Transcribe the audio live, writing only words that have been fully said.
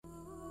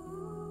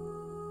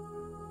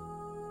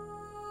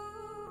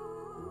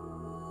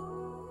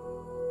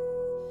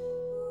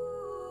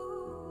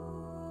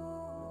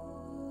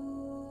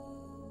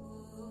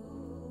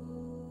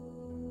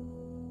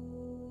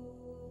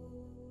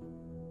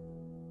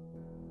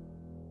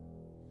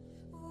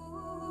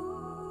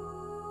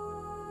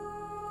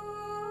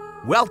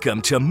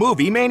Welcome to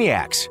Movie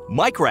Maniacs.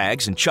 Mike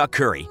Rags and Chuck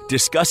Curry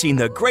discussing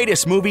the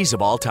greatest movies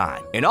of all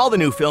time and all the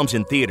new films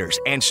in theaters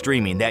and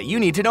streaming that you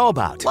need to know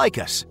about. Like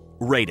us,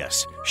 rate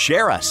us,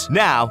 share us.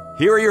 Now,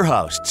 here are your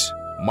hosts,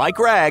 Mike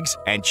Rags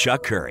and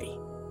Chuck Curry.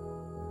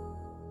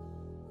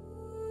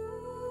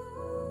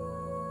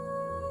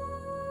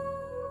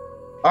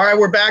 All right,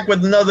 we're back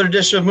with another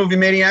edition of Movie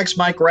Maniacs.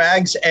 Mike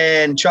Rags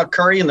and Chuck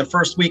Curry in the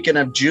first weekend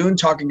of June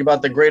talking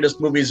about the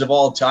greatest movies of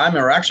all time.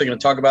 And we're actually going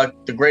to talk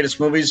about the greatest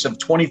movies of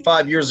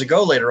 25 years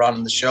ago later on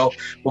in the show.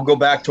 We'll go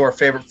back to our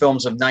favorite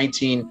films of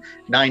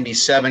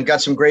 1997.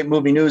 Got some great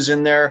movie news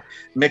in there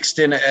mixed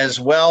in as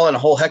well, and a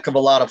whole heck of a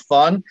lot of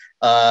fun.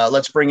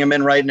 Let's bring him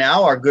in right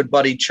now, our good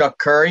buddy Chuck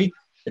Curry.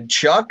 And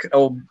Chuck,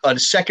 a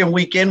second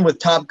weekend with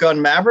Top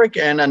Gun Maverick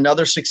and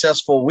another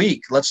successful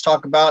week. Let's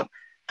talk about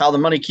how the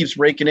money keeps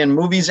raking in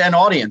movies and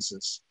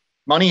audiences.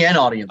 Money and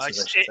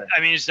audiences,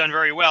 it's done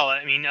very well.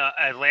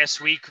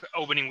 Last week,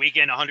 opening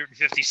weekend,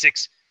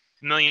 $156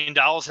 million.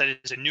 That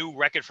is a new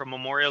record for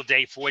Memorial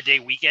Day, 4-day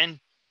weekend.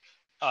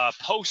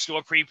 Post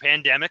or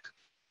pre-pandemic,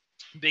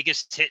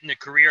 biggest hit in the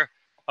career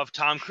of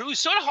Tom Cruise.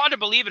 Sort of hard to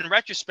believe in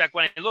retrospect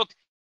when I looked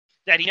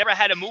that he never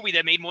had a movie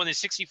that made more than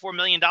 $64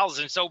 million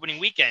in its opening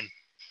weekend.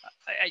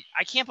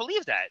 I can't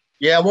believe that.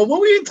 Yeah, well,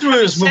 when we went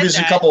through his movies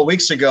a couple of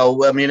weeks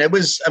ago,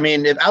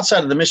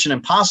 outside of the Mission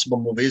Impossible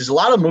movies, a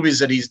lot of movies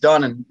that he's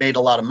done and made a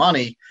lot of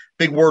money,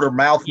 big word of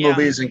mouth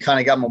movies, and kind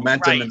of got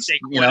momentum. Right, and they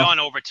went on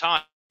over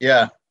time.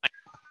 Yeah,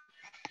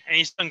 and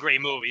he's done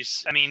great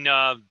movies.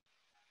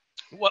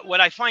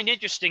 What I find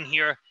interesting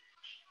here,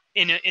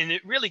 in a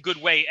really good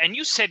way, and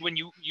you said when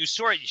you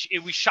saw it,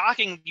 it was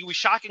shocking. You were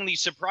shockingly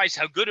surprised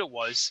how good it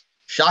was.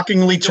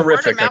 Shockingly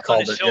terrific, I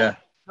called it. Yeah.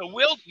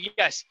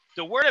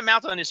 The word of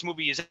mouth on this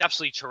movie is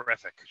absolutely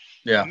terrific.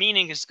 Yeah.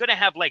 Meaning it's going to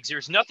have legs.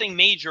 There's nothing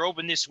major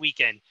open this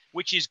weekend,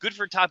 which is good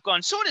for Top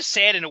Gun. Sort of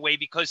sad in a way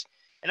because,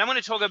 and I'm going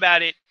to talk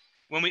about it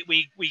when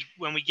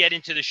we get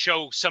into the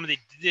show, some of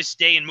this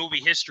day in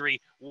movie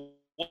history,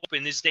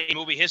 open this day in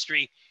movie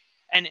history.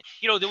 And,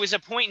 there was a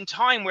point in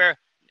time where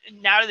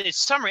now that it's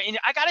summer, and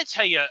I got to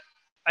tell you,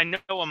 I know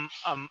I'm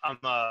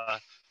a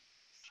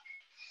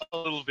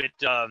little bit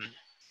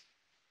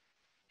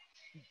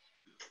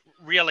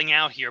reeling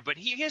out here, but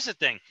here's the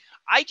thing.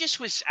 I just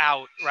was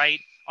out,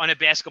 right, on a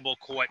basketball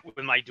court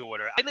with my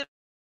daughter. I live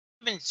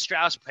in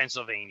Strauss,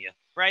 Pennsylvania,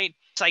 right?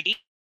 It's like 8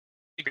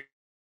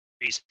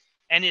 degrees,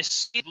 and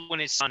it's when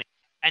it's sunny,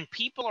 and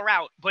people are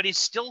out, but it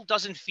still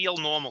doesn't feel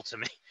normal to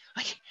me.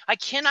 I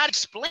cannot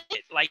explain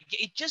it. Like,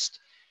 it just,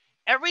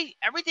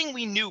 everything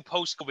we knew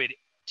post-COVID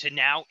to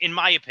now, in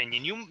my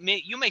opinion, you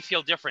may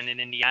feel different in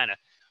Indiana,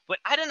 but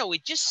I don't know,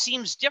 it just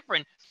seems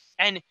different,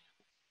 and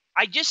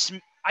I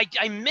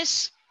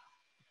miss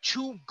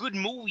two good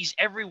movies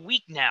every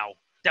week now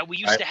that we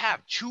used to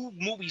have. Two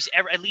movies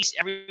at least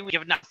every week,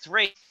 if not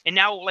three. And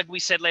now, like we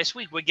said last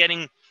week, we're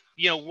getting,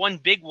 one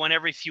big one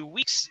every few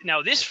weeks.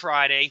 Now, this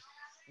Friday,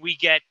 we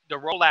get the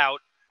rollout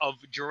of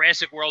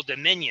Jurassic World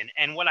Dominion.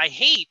 And what I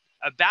hate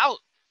about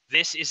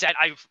this is that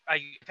I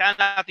found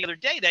out the other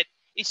day that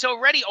it's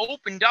already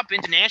opened up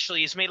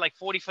internationally. It's made like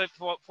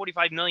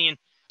 $45 million.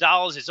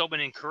 It's open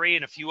in Korea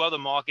and a few other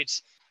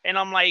markets. And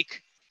I'm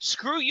like,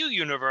 screw you,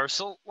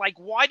 Universal. Like,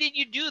 why did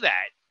you do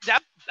that?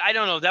 That I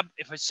don't know. That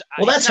if it's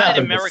that's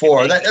happened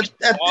before. That's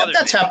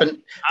happened.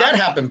 That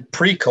happened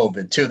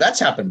pre-COVID too. That's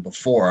happened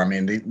before. I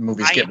mean, the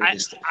movies get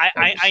released.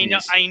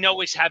 I know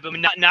it's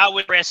happened. Not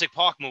with Jurassic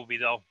Park movie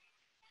though.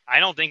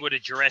 I don't think with a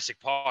Jurassic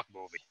Park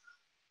movie.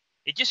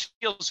 It just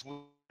feels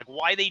like,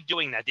 why are they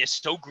doing that? They're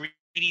so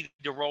greedy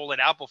to roll it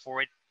out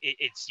before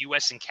it's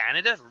U.S. and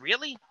Canada.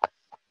 Really?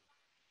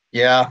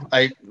 Yeah,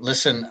 I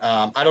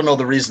don't know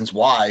the reasons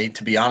why,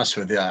 to be honest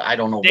with you. I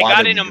don't know why. They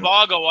got an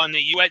embargo on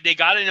the U.S. They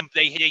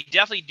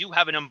definitely do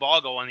have an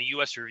embargo on the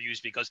U.S.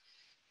 reviews because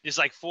there's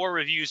like 4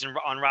 reviews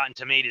on Rotten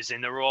Tomatoes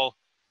and they're all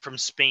from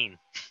Spain.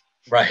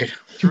 Right.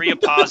 3 are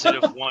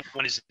positive, one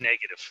is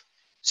negative.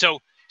 So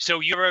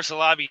Universal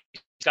obviously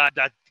got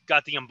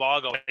the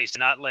embargo in place,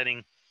 not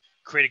letting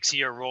critics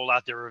here roll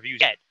out their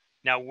reviews yet.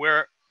 Now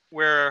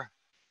we're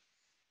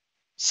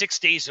 6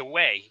 days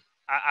away.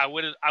 I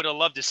would have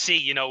loved to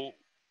see,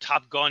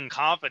 Top Gun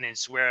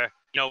confidence where,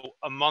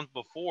 a month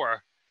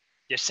before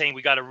they're saying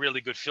we got a really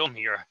good film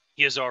here.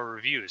 Here's our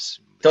reviews.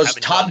 Does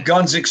Top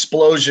Gun's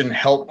explosion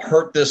help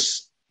hurt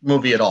this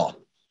movie at all?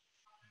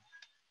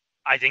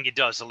 I think it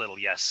does a little,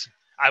 yes.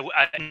 I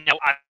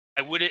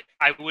would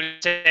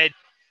have said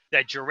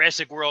that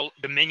Jurassic World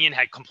Dominion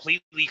had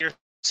completely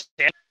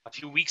a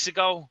few weeks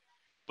ago,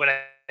 but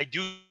I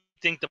do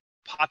think the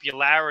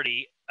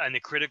popularity and the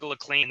critical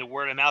acclaim, the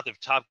word of mouth of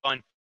Top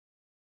Gun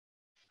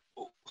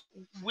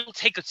will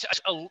take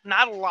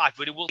not a lot,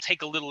 but it will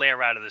take a little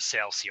air out of the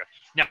sails here.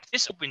 Now, if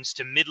this opens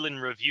to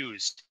Midland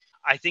reviews,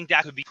 I think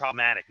that could be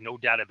problematic, no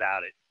doubt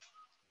about it.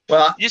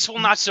 Well, this will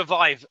not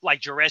survive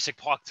like Jurassic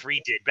Park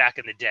 3 did back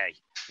in the day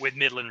with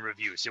Midland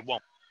reviews. It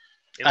won't.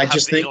 I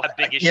think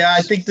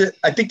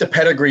the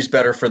pedigree's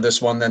better for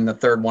this one than the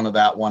third one of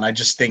that one. I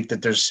just think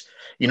that there's,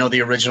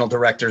 the original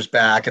director's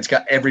back. It's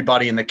got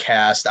everybody in the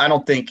cast. I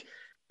don't think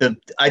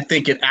I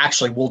think it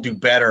actually will do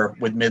better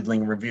with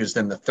middling reviews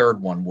than the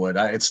third one would.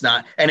 It's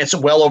not, and it's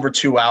well over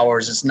 2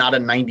 hours. It's not a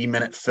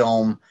 90-minute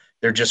film.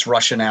 They're just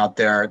rushing out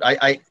there.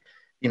 I'd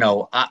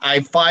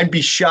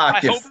be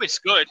shocked. I hope it's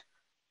good.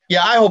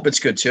 Yeah, I hope it's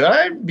good too.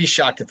 I'd be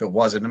shocked if it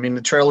wasn't. I mean,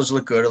 the trailers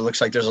look good. It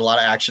looks like there's a lot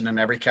of action and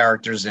every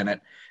character's in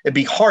it. It'd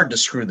be hard to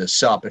screw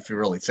this up if you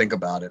really think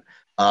about it,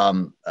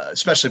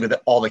 especially with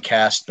all the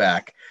cast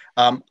back.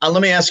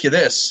 Let me ask you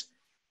this.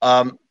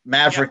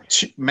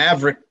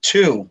 Maverick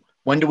 2,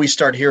 when do we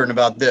start hearing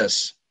about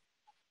this?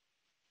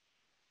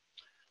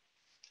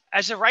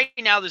 As of right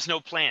now, there's no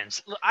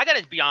plans. Look, I got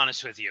to be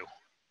honest with you.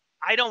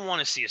 I don't want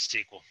to see a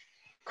sequel.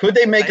 Could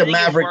they make a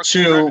Maverick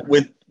 2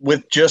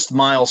 with just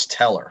Miles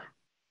Teller?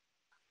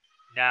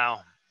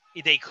 Now,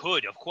 they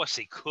could. Of course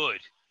they could.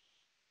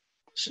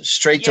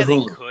 Straight to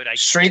Hulu.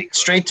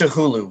 Straight to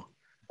Hulu.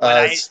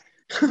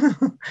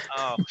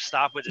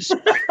 Stop with this.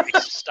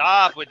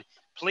 Stop with,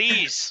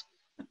 please.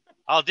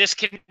 I'll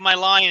disconnect my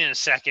line in a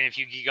second if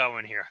you keep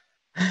going here.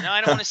 No,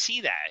 I don't want to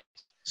see that.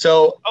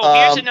 So,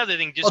 here's another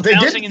thing.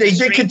 They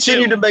did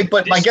continue to make,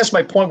 but I guess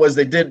my point was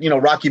they did.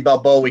 Rocky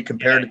Balboa. We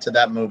compared it to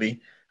that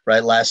movie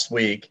right last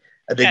week.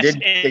 They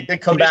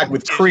did come back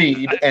with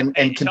Creed and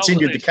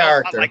continued the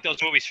character. I like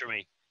those movies for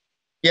me.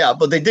 Yeah,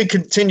 but they did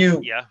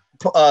continue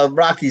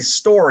Rocky's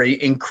story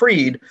in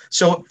Creed.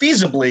 So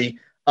feasibly,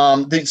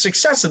 the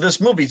success of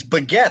this movie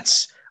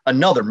begets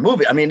another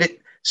movie. I mean,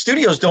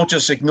 studios don't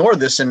just ignore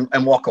this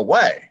and walk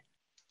away.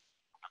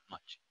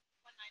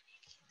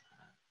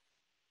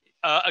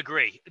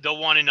 Agree. They'll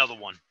want another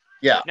one.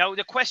 Yeah. Now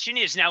the question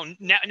is now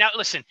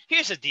listen.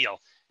 Here's the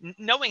deal.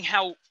 Knowing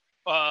how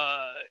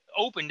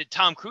open that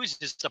Tom Cruise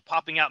is to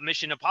popping out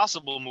Mission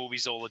Impossible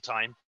movies all the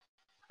time,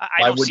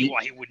 I don't see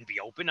why he wouldn't be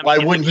open. I mean, why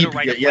wouldn't he? If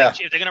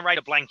they're going to write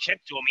a blank check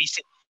to him,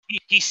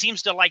 he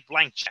seems to like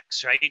blank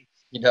checks, right?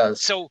 He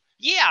does. So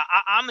yeah,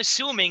 I'm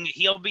assuming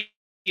he'll be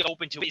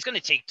open to it. It's going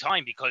to take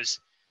time because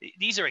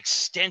these are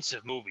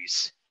extensive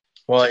movies.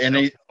 Well,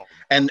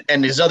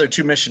 and his other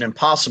 2 Mission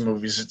Impossible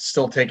movies, it's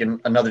still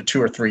taking another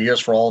 2 or 3 years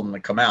for all of them to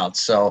come out.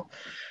 So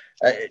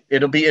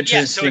it'll be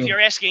interesting. Yeah. So if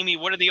you're asking me,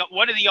 what are the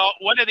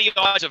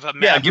odds of a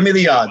Maverick? Yeah, give me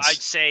the odds.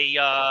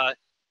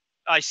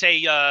 I'd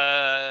say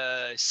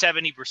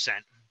 70%.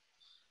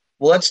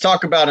 Well, let's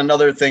talk about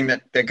another thing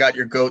that got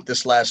your goat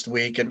this last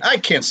week. And I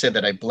can't say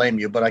that I blame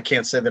you, but I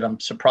can't say that I'm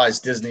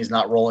surprised Disney's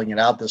not rolling it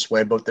out this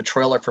way. But the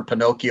trailer for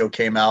Pinocchio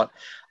came out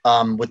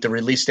with the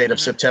release date of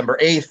September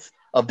 8th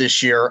of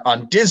this year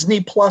on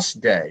Disney Plus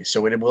Day.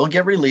 So it will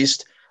get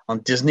released on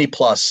Disney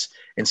Plus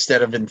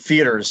instead of in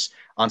theaters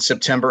on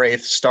September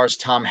 8th. Stars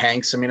Tom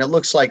Hanks. I mean, it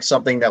looks like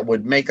something that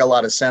would make a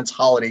lot of sense.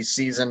 Holiday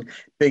season,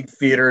 big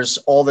theaters,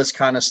 all this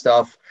kind of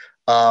stuff.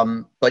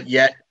 But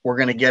yet we're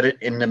going to get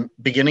it in the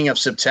beginning of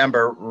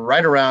September,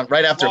 right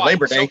after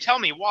Labor Day. So tell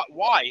me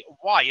why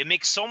it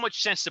makes so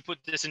much sense to put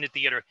this in the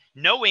theater,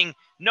 knowing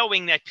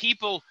that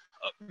people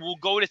will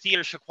go to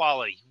theaters for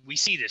quality. We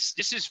see this.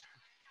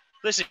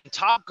 Listen,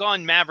 Top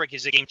Gun Maverick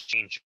is a game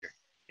changer,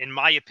 in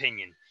my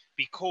opinion,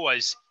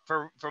 because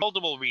for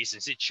multiple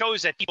reasons. It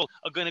shows that people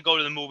are going to go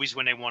to the movies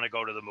when they want to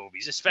go to the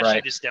movies,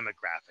 especially this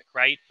demographic,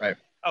 right? Right.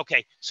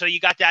 Okay, so you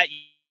got that.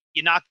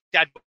 You knocked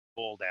that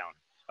ball down.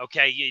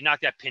 Okay, you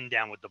knock that pin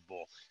down with the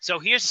bull. So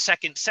here's the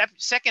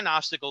second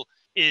obstacle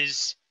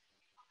is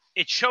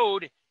it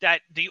showed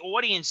that the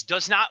audience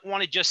does not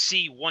want to just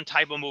see one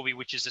type of movie,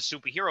 which is a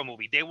superhero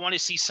movie. They want to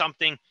see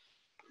something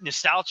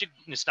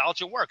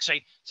nostalgia works,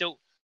 right? So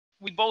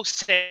we both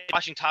said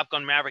watching Top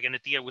Gun Maverick in the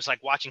theater was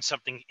like watching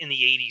something in the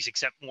 80s,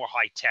 except more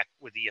high tech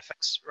with the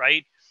effects,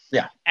 right?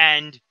 Yeah.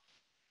 And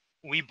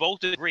we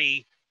both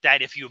agree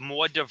that if you're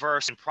more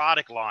diverse in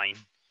product line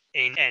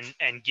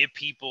and give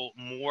people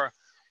more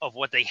of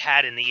what they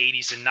had in the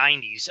 80s and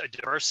 90s, a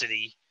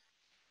diversity,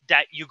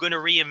 that you're going to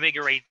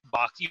reinvigorate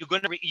box.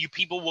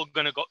 People are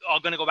going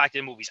to go back to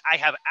the movies. I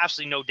have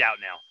absolutely no doubt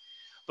now.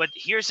 But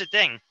here's the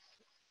thing.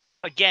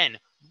 Again,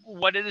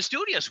 what do the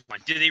studios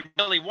want? Do they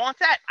really want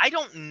that? I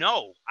don't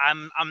know.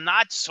 I'm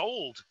not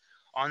sold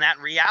on that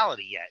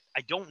reality yet.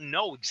 I don't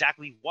know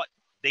exactly what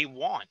they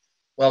want.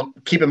 Well,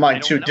 keep in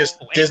mind too,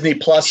 Disney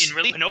Plus. In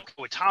really Pinocchio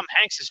with Tom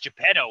Hanks as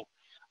Geppetto,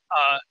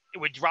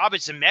 with Robert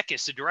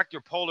Zemeckis, the director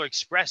of Polar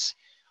Express.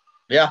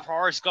 Yeah.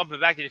 Forrest Gump and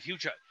Back to the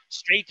Future,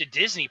 straight to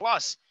Disney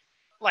Plus.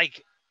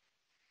 Like,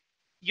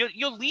 you're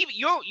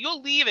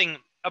leaving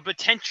a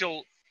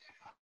potential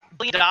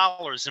 $1 billion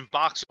in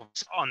box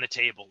office on the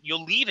table. You're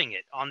leaving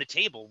it on the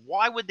table.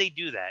 Why would they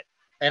do that?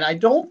 And I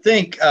don't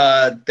think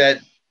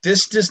that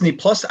this Disney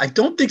Plus, I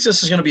don't think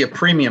this is going to be a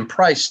premium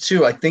price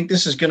too. I think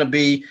this is going to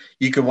be,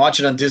 you can watch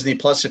it on Disney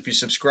Plus if you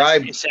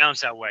subscribe. It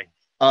sounds that way.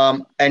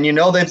 And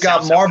they've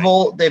got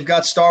Marvel, they've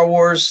got Star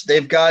Wars,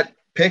 they've got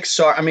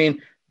Pixar. I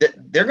mean,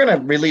 they're going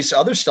to release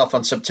other stuff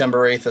on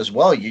September 8th as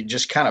well. You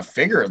just kind of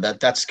figure that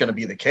that's going to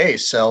be the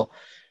case. So,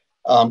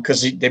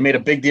 because they made a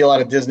big deal out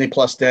of Disney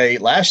Plus Day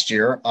last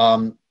year.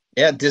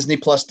 Disney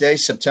Plus Day,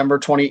 September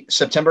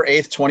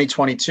 8th,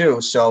 2022.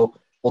 So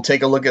we'll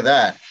take a look at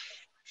that.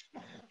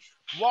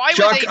 Why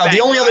Chuck, would they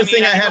the only other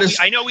thing I had is...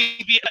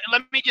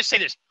 let me just say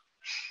this.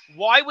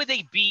 Why would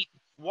they beat?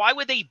 Why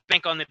would they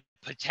bank on the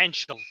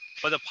potential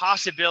or the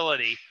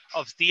possibility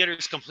of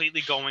theaters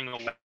completely going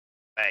away?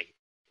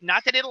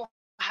 Not that it'll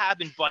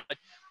happen, but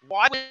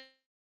why would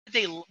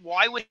they?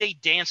 Why would they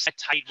dance that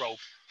tightrope?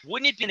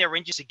 Wouldn't it be in their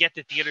interest to get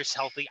the theaters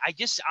healthy? I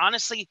just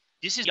honestly,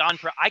 this is beyond.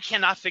 I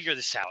cannot figure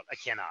this out. I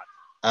cannot.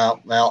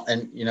 Well,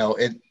 and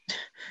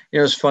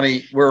it's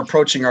funny. We're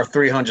approaching our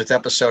 300th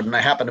episode, and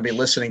I happen to be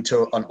listening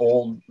to an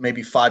old,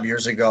 maybe 5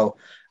 years ago.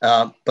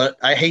 But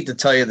I hate to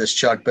tell you this,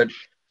 Chuck, but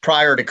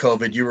prior to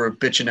COVID, you were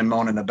bitching and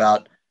moaning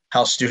about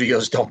how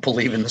studios don't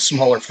believe in the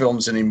smaller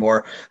films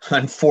anymore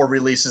and 4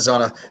 releases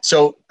on a.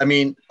 So, I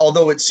mean,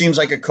 although it seems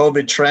like a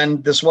COVID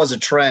trend, this was a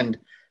trend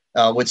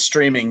with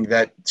streaming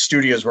that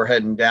studios were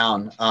heading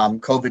down.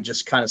 COVID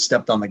just kind of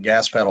stepped on the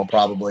gas pedal,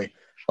 probably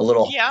a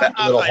little harder.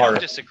 I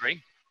don't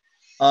disagree.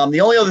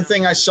 The only other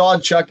thing I saw,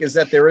 Chuck, is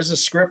that there is a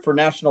script for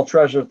National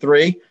Treasure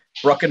 3.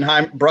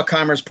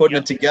 Bruckheimer's putting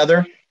it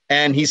together,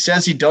 and he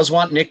says he does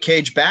want Nick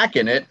Cage back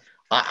in it.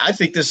 I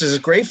think this is a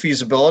great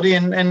feasibility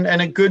and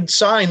a good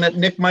sign that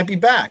Nick might be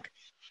back.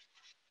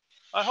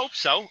 I hope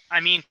so. I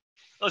mean,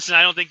 listen,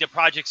 I don't think the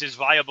project's as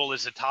viable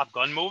as a Top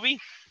Gun movie,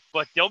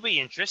 but there'll be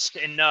interest.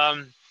 And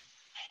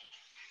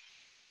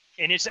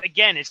it's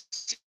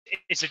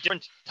a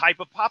different type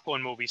of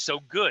popcorn movie. So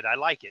good. I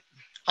like it.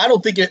 I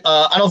don't think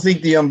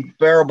the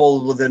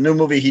Unbearable, the new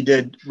movie he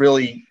did,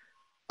 really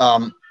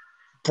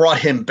brought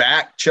him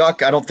back,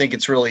 Chuck. I don't think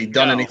it's really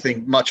done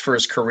anything much for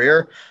his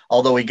career,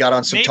 although he got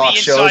on some talk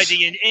shows.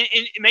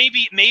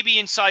 Maybe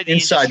inside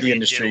the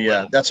industry.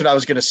 Yeah, that's what I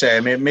was going to say. I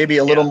mean, maybe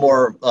a little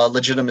more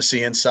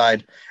legitimacy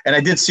inside. And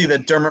I did see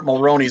that Dermot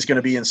Mulroney is going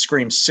to be in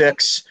Scream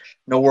 6.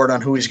 No word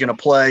on who he's going to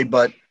play,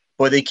 but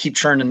boy, they keep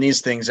churning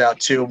these things out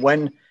too.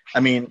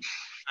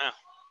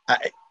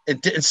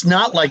 It's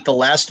not like the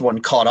last one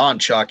caught on,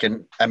 Chuck.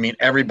 And I mean,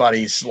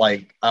 everybody's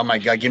like, "Oh my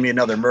God, give me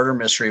another murder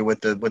mystery with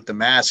the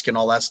mask and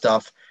all that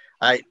stuff."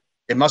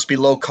 It must be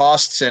low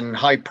costs and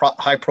high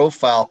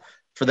profile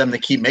for them to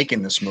keep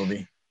making this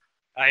movie.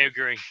 I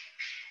agree.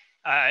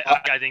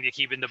 I think they're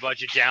keeping the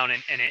budget down,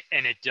 and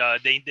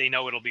they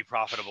know it'll be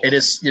profitable. It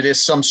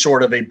is some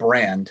sort of a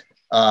brand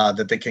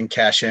that they can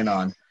cash in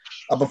on.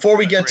 Before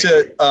we get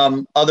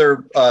to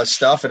other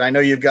stuff, and I know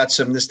you've got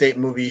some this date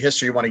movie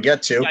history you want to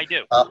get to. Yeah, I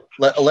do.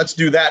 Let's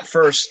do that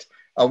first.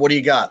 What do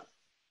you got?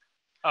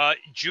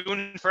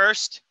 June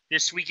 1st,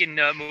 this week in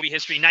movie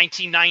history,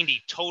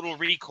 1990, Total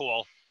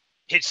Recall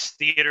hits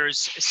theaters.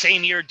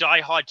 Same year,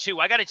 Die Hard 2.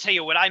 I got to tell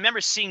you, what I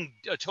remember seeing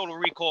Total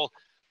Recall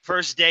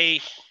first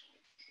day,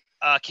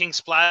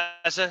 Kings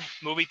Plaza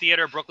movie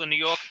theater, Brooklyn, New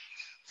York.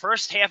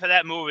 First half of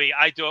that movie,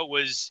 I thought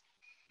was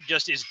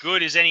just as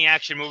good as any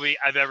action movie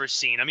I've ever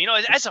seen. I mean,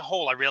 as a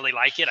whole, I really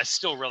like it. I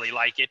still really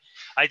like it.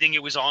 I think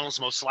it was Arnold's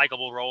most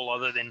likable role,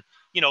 other than,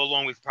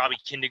 along with probably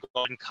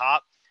Kindergarten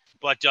Cop.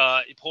 But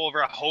Paul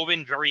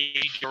Verhoeven, very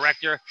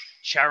director.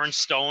 Sharon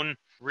Stone,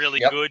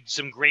 really good.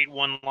 Some great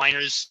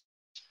one-liners.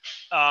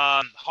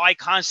 High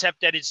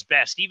concept at its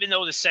best. Even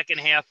though the second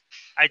half,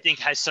 I think,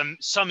 has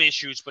some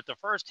issues, but the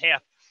first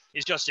half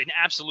is just an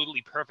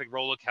absolutely perfect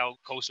roller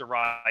coaster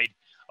ride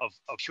of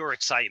pure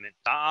excitement.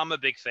 I'm a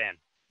big fan.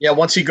 Yeah,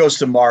 once he goes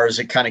to Mars,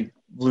 it kind of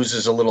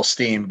loses a little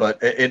steam,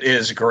 but it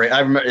is great.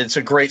 I remember it's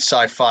a great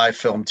sci-fi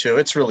film too.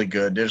 It's really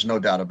good. There's no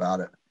doubt about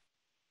it.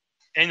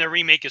 And the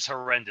remake is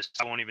horrendous.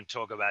 I won't even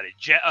talk about it.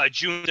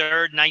 June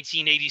 3rd,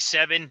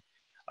 1987,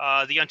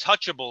 The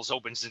Untouchables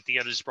opens in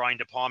theaters. Brian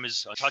De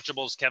Palma's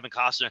Untouchables, Kevin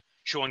Costner,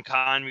 Sean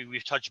Connery.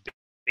 We've touched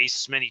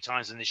base many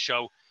times in this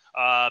show.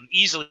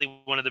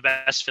 Easily one of the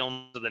best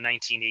films of the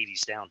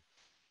 1980s down.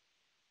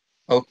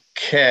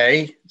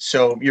 Okay,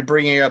 so you're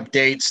bringing up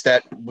dates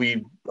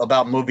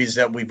about movies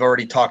that we've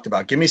already talked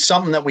about. Give me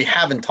something that we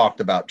haven't talked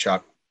about,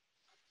 Chuck.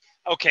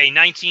 Okay,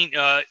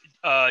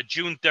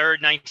 June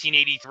 3rd,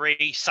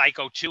 1983,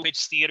 Psycho 2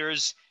 hits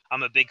theaters.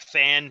 I'm a big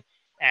fan.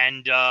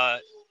 And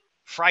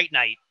Fright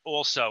Night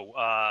also.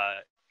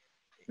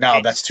 No,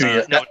 that's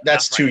too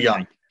that's too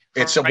young.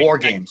 It's a War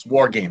Games.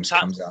 War Games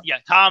comes out. Yeah,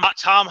 Tom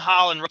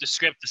Holland wrote the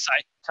script.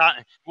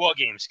 War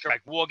Games,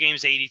 correct. War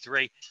Games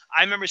 83.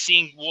 I remember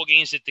seeing War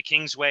Games at the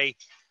Kingsway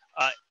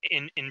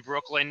in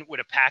Brooklyn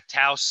with a packed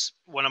house.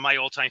 One of my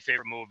all-time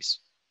favorite movies.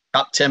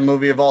 Top 10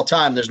 movie of all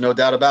time. There's no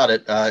doubt about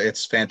it.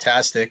 It's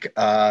fantastic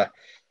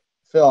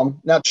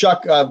film. Now,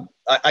 Chuck,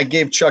 I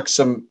gave Chuck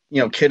some,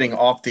 kidding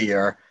off the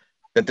air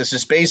that this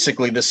is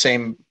basically the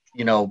same,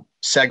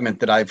 segment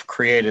that I've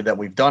created that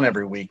we've done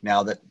every week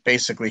now, that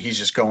basically he's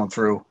just going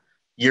through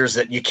years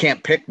that you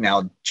can't pick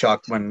now,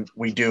 Chuck, when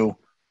we do,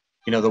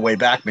 the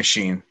Wayback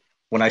Machine.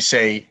 When I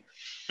say,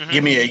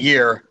 give me a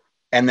year,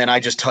 and then I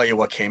just tell you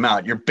what came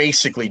out. You're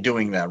basically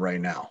doing that right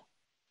now.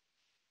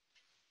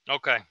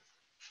 Okay.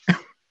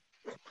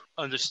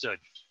 Understood.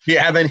 Do you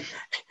have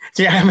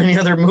any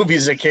other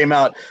movies that came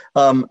out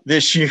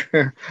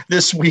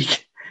this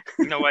week?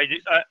 No, I do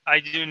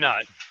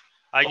not.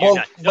 I do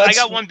not. No, I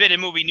got one bit of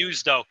movie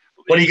news though.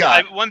 What do you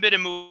got? One bit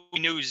of movie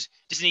news.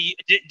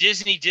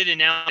 Disney did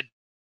announce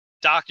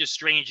Doctor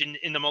Strange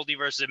in the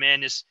Multiverse of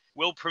Madness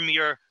will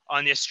premiere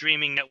on their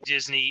streaming network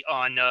Disney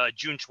on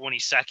June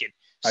 22nd.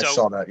 I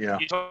saw that. Yeah.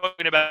 You're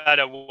talking about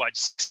a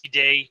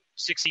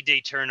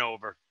 60-day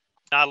turnover.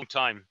 Not a long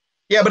time.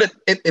 Yeah, but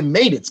it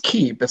made its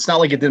keep. It's not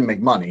like it didn't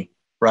make money,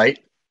 right?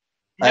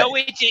 No,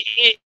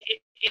 it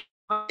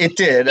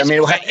did. I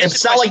mean,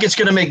 it's not like it's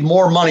going to make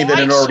more money than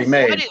it already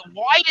made.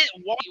 Why?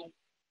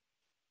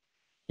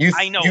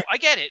 I know. I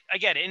get it,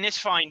 and it's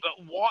fine. But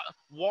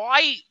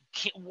why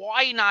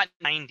not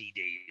 90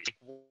 days?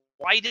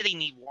 Why do they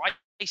need? Why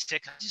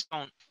 6?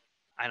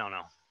 I don't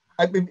know.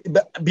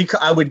 Because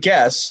I would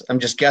guess, I'm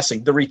just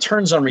guessing, the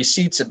returns on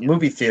receipts at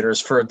movie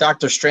theaters for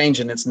Doctor Strange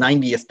and its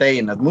 90th day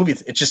in the movie,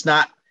 it's just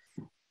not.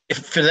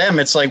 For them,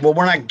 it's like, well,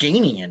 we're not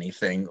gaining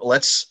anything.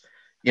 Let's,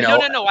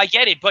 No, I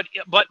get it, but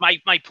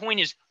my point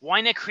is, why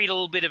not create a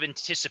little bit of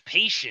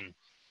anticipation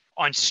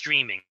on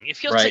streaming? It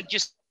feels like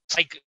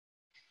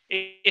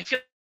a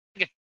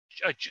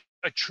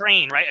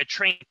train, right? A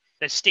train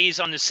that stays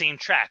on the same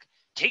track.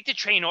 Take the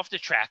train off the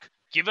track,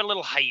 give it a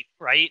little height,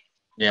 right?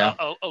 Yeah,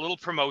 a little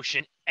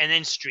promotion, and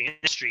then stream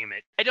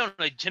it. I don't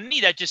know. To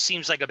me, that just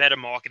seems like a better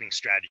marketing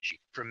strategy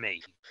for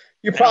me.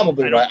 You're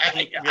probably right.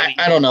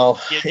 I don't know.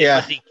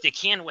 They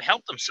can't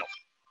help themselves.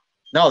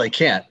 No, they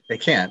can't. They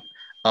can't.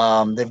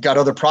 They've got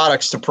other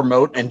products to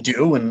promote and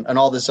do and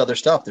all this other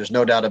stuff. There's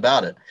no doubt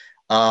about it.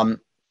 All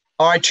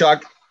right,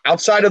 Chuck,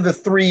 outside of the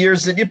 3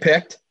 years that you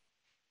picked,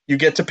 you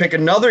get to pick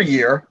another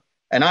year,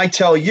 and I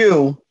tell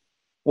you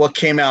what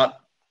came out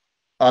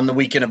on the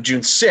weekend of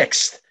June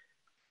 6th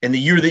in the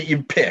year that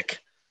you pick.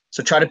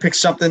 So try to pick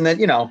something that,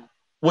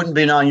 wouldn't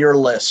be on your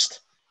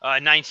list.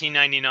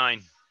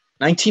 1999.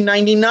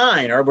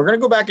 1999. All right, we're going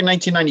to go back in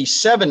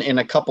 1997 in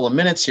a couple of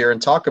minutes here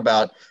and talk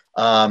about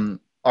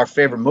our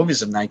favorite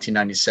movies of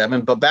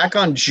 1997. But back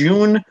on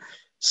June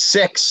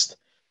 6th,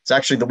 it's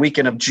actually the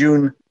weekend of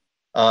June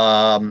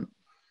 11th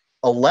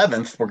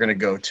we're going to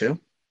go to.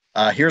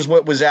 Here's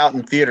what was out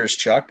in theaters,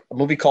 Chuck. A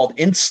movie called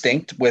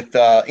Instinct with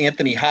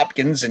Anthony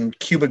Hopkins and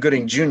Cuba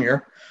Gooding Jr.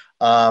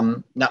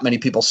 Not many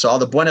people saw.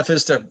 The Buena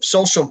Vista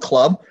Social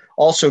Club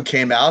also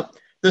came out.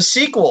 The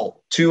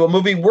sequel to a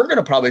movie we're going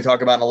to probably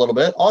talk about in a little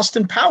bit,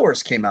 Austin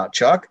Powers, came out,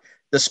 Chuck.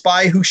 The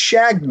Spy Who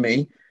Shagged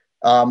Me.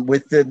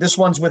 This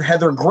one's with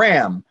Heather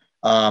Graham.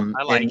 I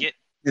like it.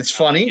 It's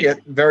funny.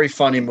 Very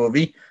funny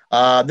movie.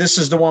 This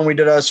is the one we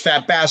did as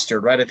Fat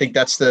Bastard, right? I think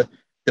that's the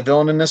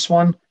villain in this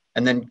one.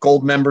 And then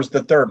Goldmember's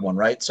the third one,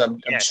 right? So I'm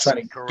just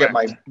trying to get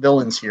my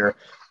villains here.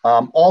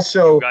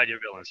 Also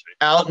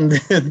out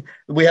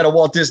we had a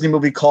Walt Disney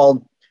movie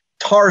called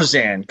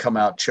Tarzan come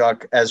out,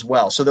 Chuck, as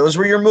well. So those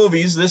were your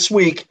movies this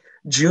week,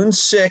 June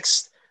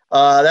 6th.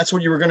 That's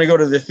what you were going to go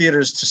to the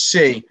theaters to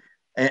see.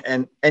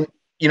 And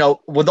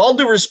with all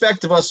due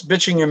respect of us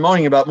bitching and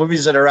moaning about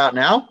movies that are out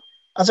now,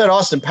 outside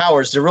Austin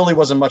Powers, there really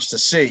wasn't much to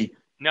see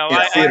in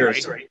theaters. I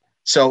agree.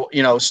 So,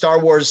 Star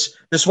Wars,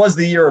 this was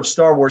the year of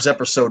Star Wars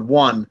Episode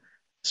 1.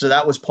 So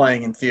that was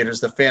playing in theaters.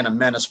 The Phantom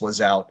Menace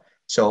was out.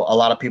 So a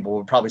lot of people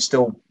would probably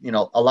still,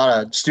 a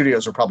lot of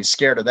studios were probably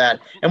scared of that.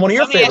 And one of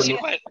your favorite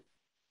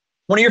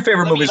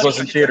movies was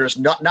in theaters.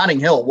 Notting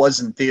Hill was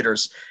in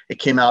theaters. It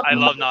came out. I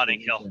love Notting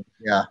Hill.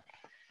 Yeah.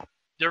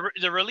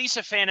 The release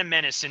of Phantom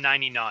Menace in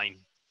 '99.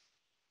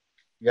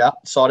 Yeah,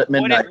 saw it at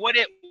midnight. What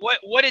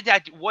did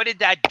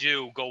that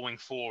do going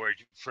forward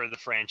for the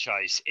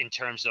franchise in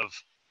terms of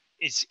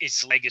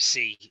its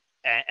legacy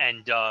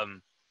and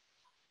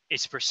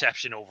its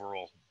perception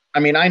overall? I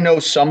mean, I know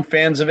some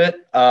fans of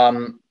it.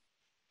 I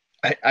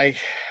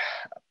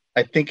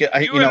think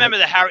you remember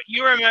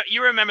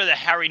the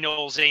Harry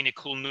Knowles ain't a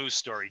cool news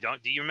story,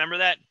 do you remember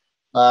that?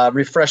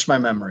 Refresh my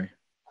memory.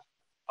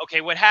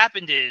 Okay, what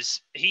happened is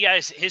he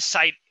has his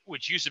site,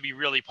 which used to be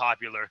really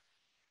popular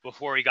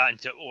before he got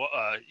into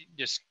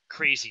just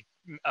crazy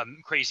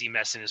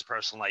mess in his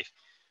personal life,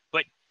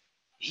 but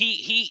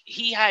he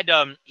got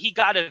a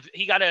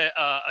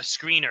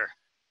screener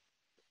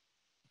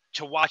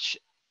to watch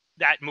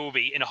that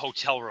movie in a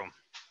hotel room,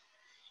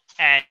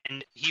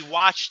 and he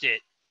watched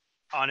it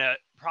on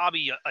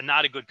probably a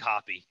not a good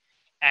copy,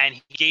 and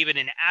he gave it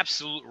an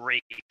absolute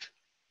rave,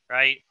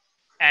 right?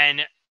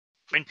 And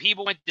when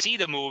people went to see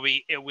the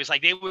movie, it was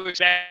like they were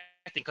expecting,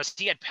 because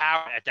he had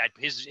power at that.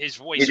 His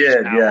voice. He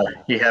did, yeah.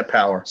 He had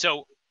power.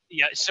 So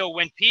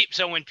when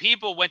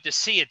people went to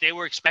see it, they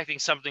were expecting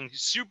something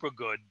super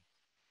good,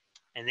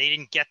 and they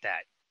didn't get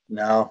that.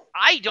 No.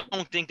 I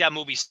don't think that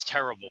movie's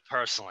terrible,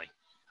 personally.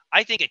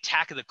 I think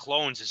Attack of the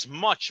Clones is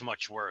much,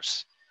 much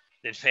worse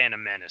than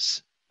Phantom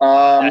Menace.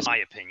 That's my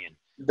opinion.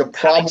 The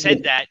problem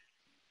said that,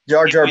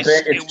 Jar Jar Binks.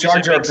 It's Jar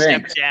Jar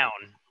Binks.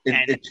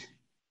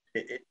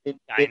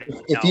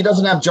 If he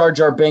doesn't have Jar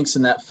Jar Binks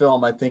in that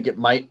film, I think it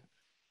might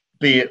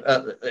be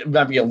a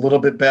little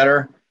bit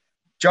better.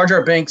 Jar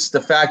Jar Binks,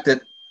 the fact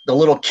that the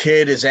little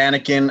kid is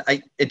Anakin,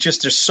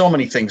 there's so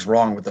many things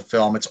wrong with the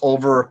film. It's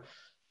over,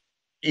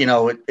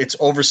 it's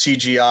over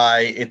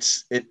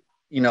CGI.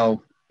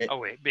 Oh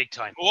wait, big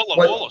time.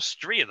 All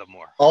three of them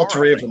were. All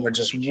three of them are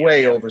just CGI.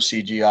 Way over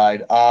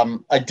CGI'd.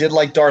 I did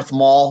like Darth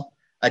Maul.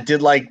 I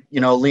did like,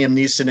 Liam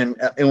Neeson and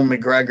Ewan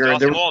McGregor.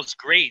 Darth Maul's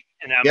great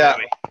in that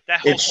movie. That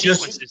whole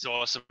sequence is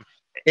awesome.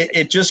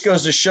 It just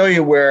goes to show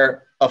you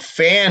where a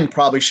fan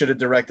probably should have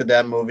directed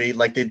that movie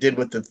like they did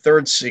with the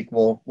third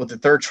sequel, with the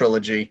third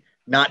trilogy,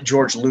 not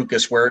George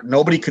Lucas, where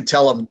nobody could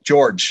tell him,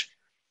 George,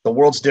 the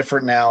world's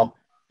different now.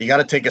 You got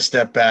to take a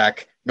step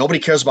back. Nobody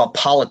cares about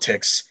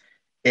politics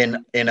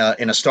in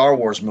a Star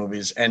Wars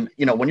movies. And,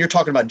 when you're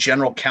talking about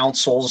general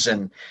councils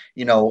and,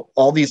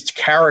 all these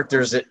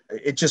characters,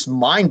 it's just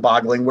mind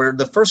boggling, where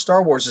the first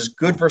Star Wars is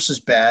good versus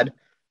bad,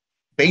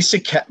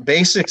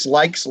 basics,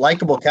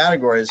 likable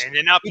categories. And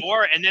they're not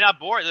bored.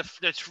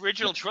 The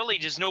original trilogy,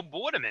 there's no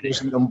boredom in it.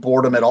 There's no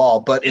boredom at all.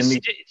 But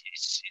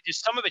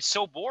some of it's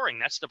so boring.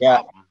 That's the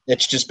problem.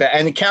 It's just bad.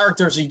 And the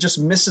characters, he just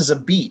misses a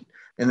beat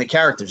in the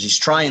characters. He's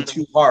trying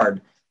too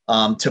hard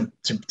to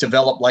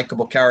develop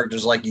likable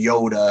characters like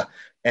Yoda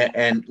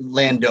and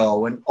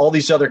Lando and all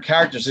these other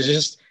characters.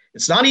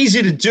 It's not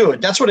easy to do it.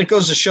 That's what it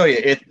goes to show you.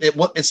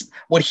 It's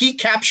what he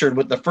captured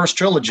with the first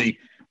trilogy.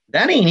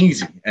 That ain't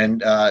easy. And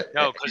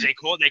no, because they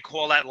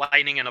call that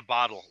lightning in a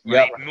bottle,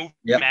 right? Movie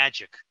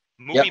magic.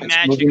 Movie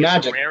magic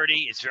is a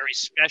rarity. It's very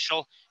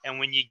special, and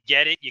when you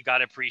get it, you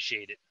gotta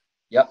appreciate it.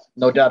 Yep,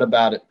 no doubt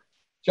about it.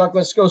 Chuck,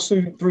 let's go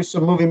through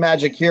some movie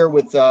magic here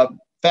with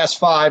Fast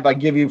Five. I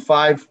give you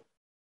 5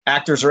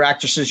 actors or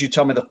actresses. You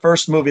tell me the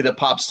first movie that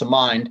pops to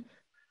mind.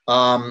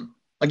 I'll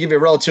give you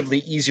a relatively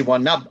easy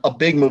one. Not a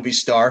big movie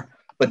star,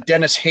 but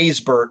Dennis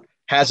Haysbert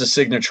has a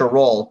signature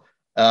role.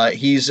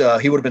 He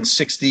would have been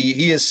 60.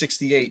 He is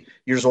 68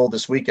 years old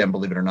this weekend,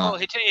 believe it or not. Well,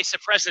 he's the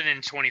president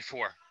in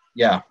 24.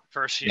 Yeah.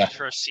 First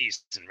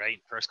season, right?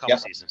 First couple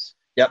seasons.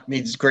 Yep.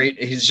 He's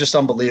great. He's just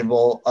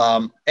unbelievable.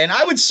 And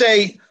I would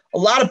say a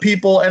lot of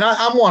people, and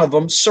I'm one of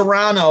them,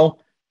 Serrano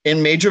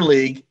in Major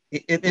League,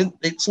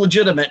 it's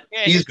legitimate.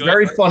 Yeah, he's good,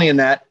 very right? funny in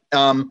that.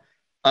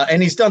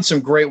 And he's done some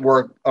great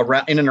work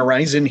in and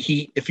around. He's in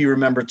Heat, if you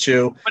remember,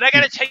 too. But I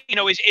got to tell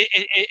you,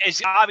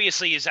 as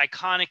obviously as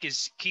iconic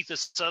as Keith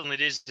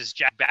Sutherland is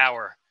Jack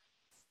Bauer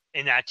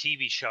in that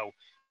TV show,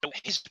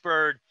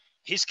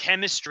 his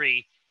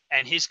chemistry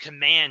and his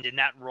command in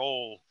that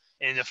role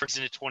in the first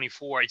of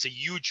 24, it's a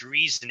huge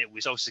reason it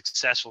was so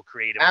successful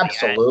creatively.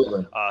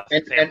 Absolutely.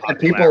 And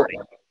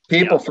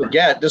people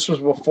forget this was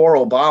before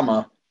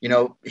Obama.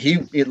 He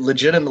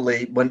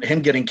legitimately, when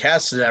him getting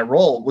cast in that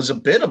role, was a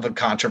bit of a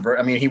controversy.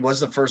 I mean, he was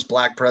the first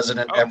black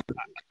president ever,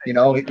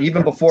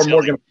 even before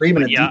Morgan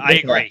Freeman. Yeah,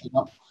 I agree.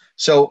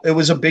 So it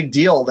was a big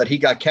deal that he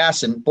got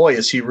cast, and boy,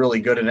 is he really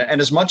good in it. And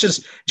as much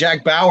as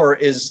Jack Bauer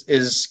is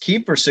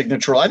Kiefer's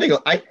signature, I think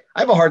I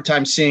have a hard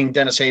time seeing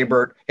Dennis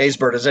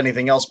Haysbert as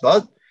anything else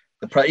but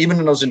even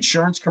in those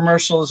insurance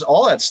commercials,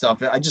 all that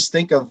stuff. I just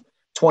think of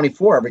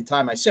 24 every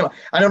time I see him.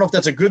 I don't know if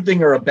that's a good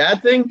thing or a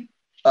bad thing.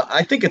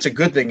 I think it's a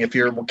good thing if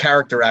you're a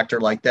character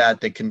actor like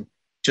that can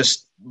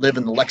just live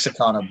in the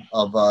lexicon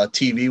of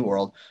TV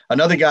world.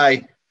 Another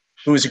guy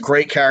who is a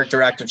great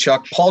character actor,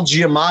 Chuck, Paul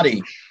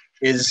Giamatti,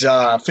 is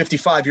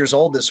 55 years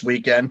old this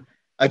weekend.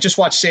 I just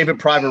watched Saving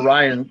Private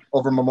Ryan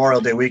over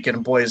Memorial Day weekend,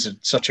 and boy, is it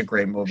such a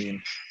great movie. And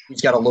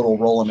he's got a little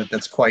role in it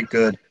that's quite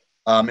good.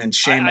 And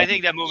shame. I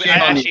think that movie.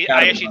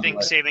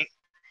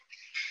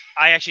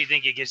 I actually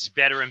think it gets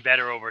better and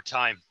better over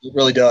time. It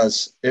really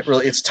does.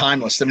 It's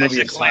timeless. The movie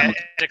is timeless.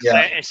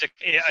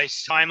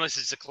 It's timeless.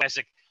 It's a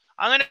classic.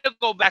 I'm going to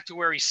go back to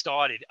where he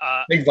started.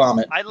 Pig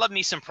Vomit. I love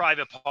me some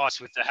Private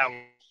Parts with the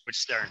Howard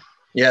Stern.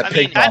 Yeah,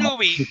 that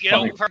movie,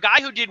 for a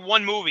guy who did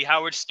one movie,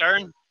 Howard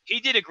Stern, he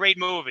did a great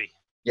movie.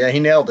 Yeah, he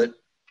nailed it.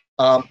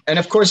 And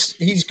of course,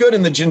 he's good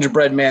in The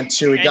Gingerbread Man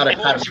too. He got a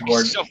Academy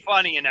Award. He's so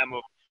funny in that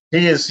movie.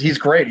 He is. He's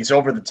great. He's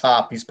over the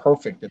top. He's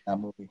perfect in that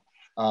movie.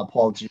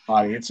 Paul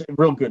Giamatti. It's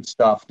real good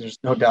stuff. There's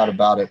no doubt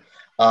about it.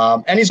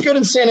 And he's good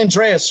in San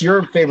Andreas,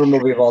 your favorite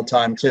movie of all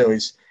time too.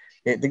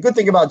 The good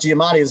thing about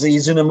Giamatti is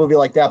he's in a movie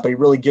like that, but he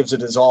really gives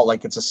it his all,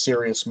 like it's a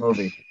serious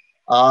movie.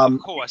 Of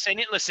course.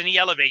 And listen, he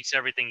elevates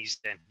everything he's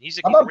in. He's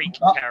a great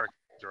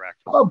character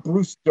actor. How about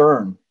Bruce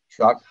Dern,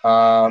 Chuck?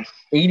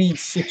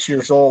 86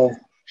 years old.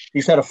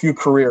 He's had a few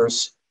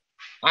careers.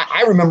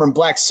 I remember him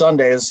Black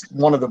Sunday as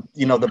one of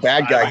the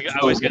bad guys.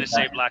 I was going to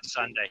say Black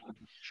Sunday.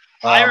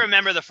 I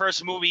remember the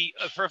first movie,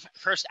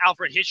 first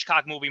Alfred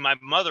Hitchcock movie my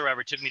mother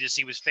ever took me to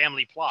see was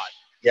Family Plot.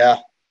 Yeah.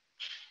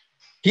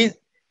 He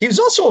was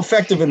also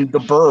effective in The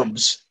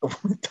Burbs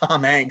with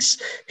Tom Hanks.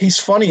 He's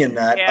funny in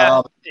that.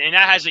 Yeah, and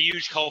that has a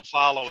huge cult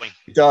following.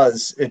 It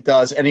does.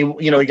 And he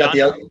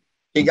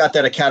got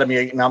that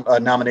Academy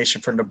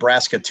nomination for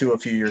Nebraska too a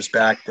few years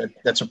back.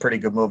 That's a pretty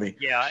good movie.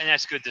 Yeah, and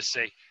that's good to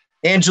see.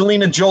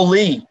 Angelina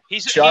Jolie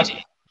is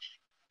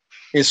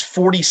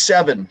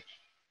 47.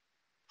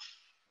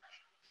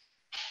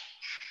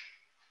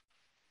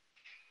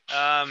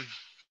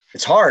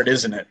 It's hard,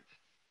 isn't it?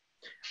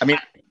 I mean,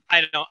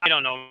 I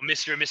don't know,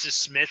 Mr. and Mrs.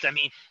 Smith. I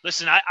mean,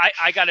 listen,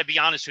 I got to be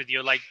honest with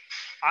you. Like,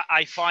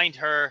 I find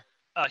her,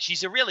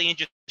 she's a really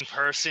interesting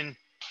person.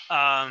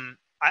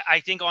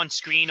 I think on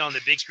screen, on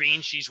the big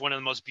screen, she's one of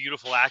the most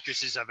beautiful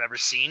actresses I've ever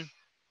seen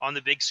on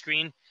the big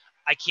screen.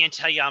 I can't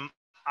tell you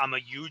I'm a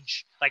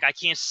huge, like, I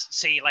can't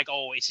say like,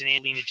 oh, it's an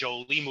Angelina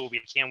Jolie movie.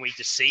 I can't wait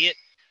to see it.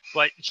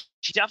 But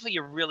she's definitely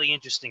a really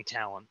interesting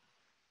talent.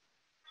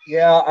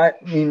 Yeah,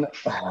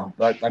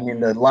 but I mean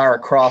the Lara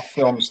Croft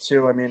films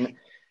too. I mean,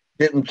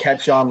 didn't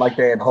catch on like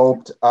they had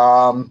hoped.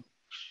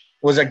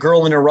 Was that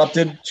Girl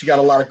Interrupted? She got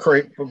a lot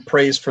of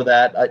praise for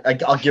that.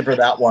 I'll give her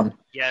that one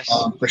Yes.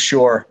 for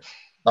sure.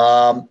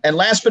 And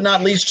last but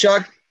not least,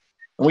 Chuck,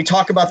 and we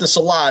talk about this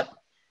a lot.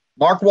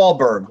 Mark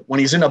Wahlberg, when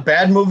he's in a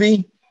bad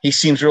movie, he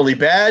seems really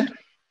bad,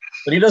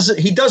 but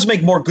he does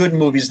make more good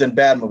movies than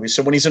bad movies.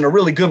 So when he's in a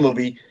really good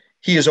movie,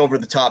 he is over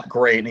the top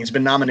great, and he's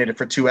been nominated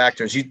for 2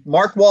 actors.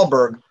 Mark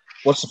Wahlberg,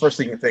 what's the first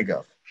thing you think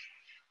of?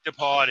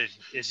 Departed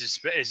is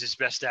his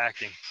best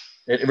acting.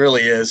 It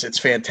really is. It's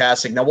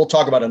fantastic. Now we'll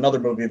talk about another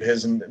movie of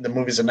his, and the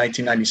movie's in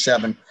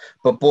 1997.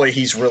 But boy,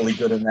 he's really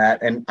good in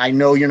that. And I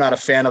know you're not a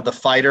fan of The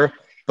Fighter,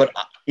 but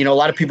a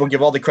lot of people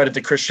give all the credit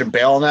to Christian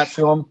Bale in that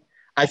film.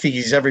 I think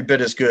he's every bit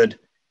as good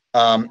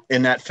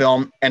in that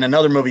film. And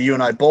another movie you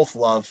and I both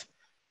love,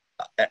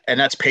 and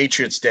that's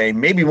Patriots Day.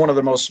 Maybe one of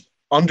the most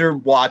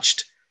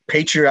underwatched,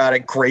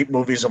 patriotic, great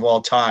movies of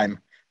all time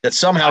that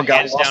somehow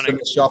got lost in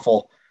the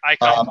shuffle. I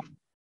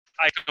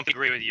completely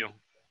agree with you.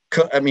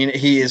 I mean,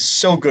 he is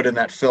so good in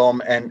that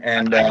film, and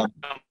I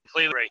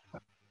completely agree.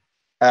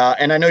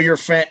 And I know you're a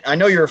fan. I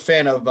know you're a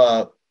fan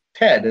of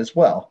Ted as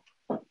well.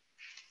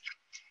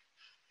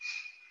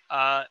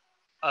 I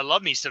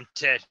love me some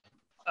Ted.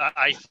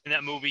 I find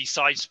that movie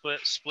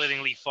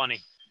splittingly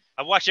funny.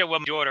 I watched it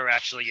with my daughter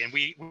actually, and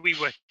we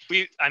were.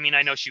 I mean,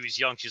 I know she was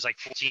young. She was like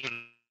 14.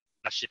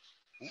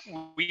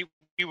 We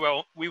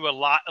were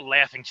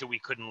laughing till we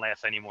couldn't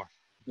laugh anymore.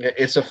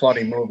 It's a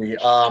funny movie.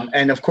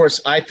 And of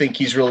course, I think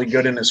he's really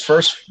good in his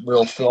first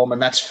real film,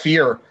 and that's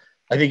Fear.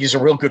 I think he's a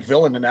real good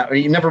villain in that.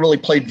 He never really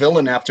played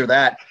villain after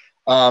that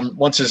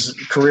once his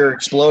career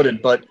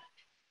exploded. But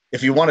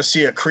if you want to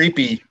see a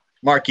creepy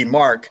Marky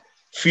Mark,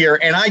 Fear.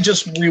 And I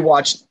just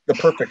rewatched The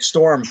Perfect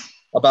Storm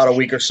about a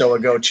week or so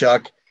ago,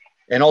 Chuck.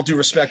 And all due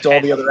respect to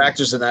all the other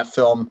actors in that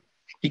film,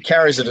 he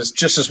carries it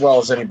just as well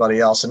as anybody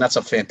else. And that's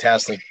a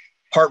fantastic,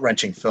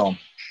 heart-wrenching film.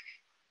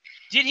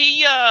 Did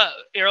he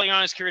early on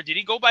in his career? Did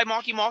he go by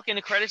Marky Mark in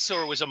the credits,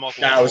 or was it Mark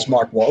Wahlberg? No, it was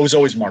Mark. It was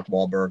always Mark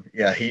Wahlberg.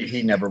 Yeah,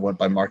 he never went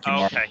by Marky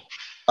Mark. Okay.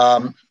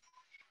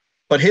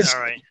 But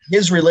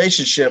his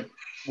relationship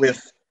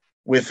with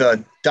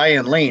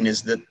Diane Lane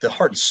is the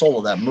heart and soul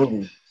of that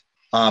movie,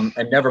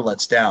 and never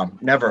lets down.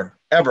 Never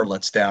ever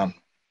lets down.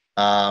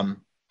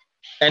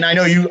 And I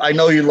know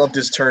you loved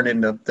his turn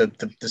in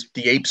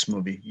the Apes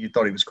movie. You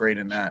thought he was great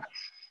in that.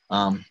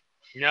 No,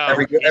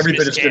 every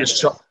bit as good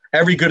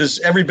as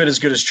every bit as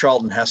good as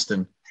Charlton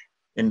Heston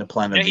in The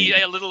Planet of the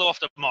Apes. A little off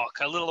the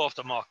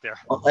mark there.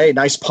 Oh, hey,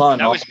 nice pun.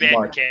 That was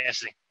bad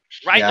casting.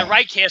 Right, yeah. The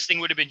right casting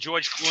would have been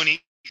George Clooney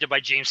by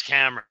James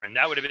Cameron.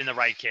 That would have been the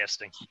right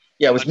casting.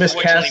 Yeah, it was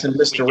miscast and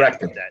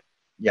misdirected.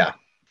 Yeah.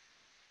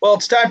 Well,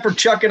 it's time for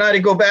Chuck and I to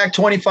go back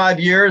 25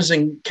 years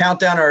and count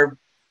down our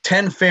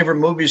 10 favorite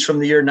movies from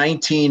the year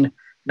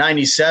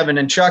 1997.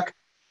 And Chuck,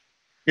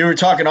 you were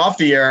talking off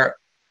the air.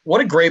 What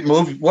a great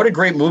movie. What a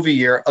great movie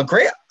year.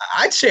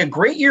 I'd say a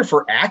great year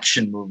for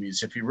action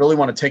movies. If you really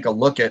want to take a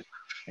look at,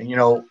 and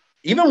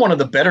even one of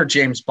the better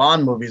James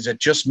Bond movies that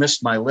just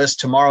missed my list,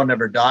 Tomorrow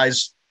Never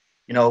Dies.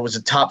 It was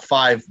a top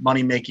 5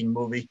 money-making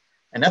movie.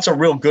 And that's a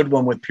real good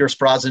one with Pierce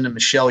Brosnan and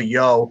Michelle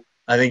Yeoh.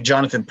 I think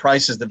Jonathan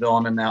Pryce is the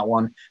villain in that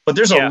one. But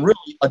there's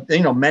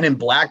Men in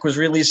Black was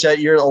released that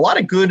year. A lot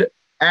of good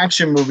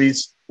action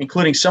movies,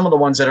 including some of the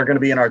ones that are going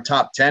to be in our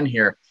top 10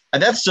 here.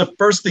 And that's the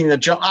first thing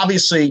that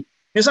obviously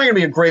it's not going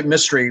to be a great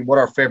mystery what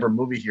our favorite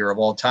movie here of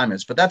all time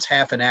is, but that's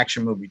half an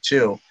action movie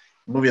too.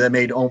 A movie that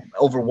made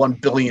over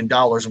 $1 billion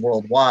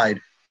worldwide.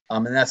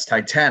 And that's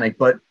Titanic.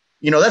 But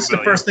that's the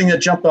first thing that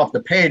jumped off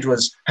the page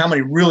was how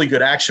many really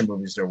good action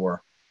movies there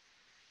were.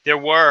 There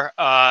were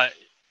a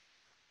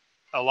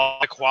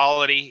lot of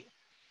quality,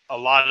 a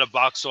lot of the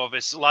box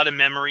office, a lot of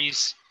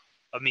memories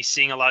of me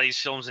seeing a lot of these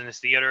films in the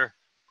theater,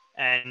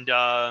 and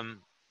a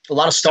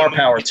lot of star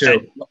power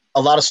too.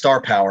 A lot of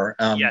star power.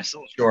 Yes,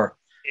 sure.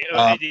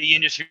 The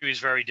industry was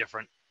very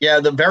different.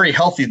 Yeah, the very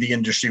healthy the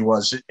industry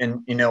was,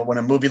 and when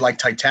a movie like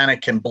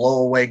Titanic can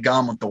blow away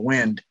Gone with the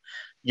Wind,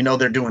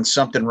 they're doing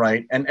something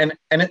right, and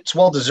it's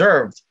well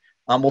deserved.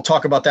 We'll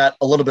talk about that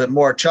a little bit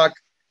more. Chuck,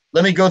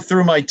 let me go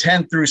through my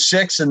 10 through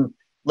 6 and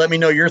let me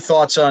know your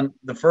thoughts on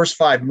the first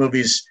 5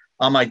 movies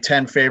on my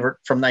 10 favorite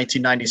from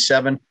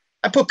 1997.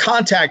 I put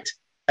Contact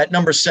at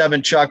number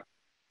 7, Chuck,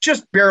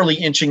 just barely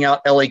inching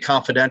out LA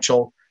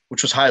Confidential,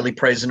 which was highly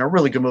praised and a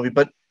really good movie.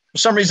 But for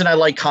some reason, I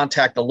like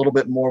Contact a little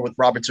bit more with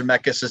Robert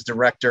Zemeckis as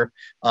director.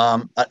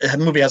 The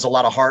movie has a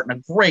lot of heart and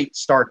a great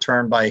star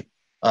turn by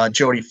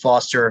Jodie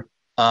Foster.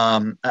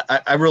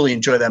 I really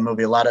enjoy that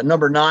movie a lot. At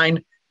number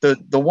 9,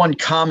 the one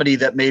comedy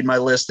that made my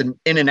list, and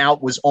In and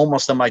Out was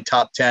almost on my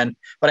top 10,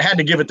 but I had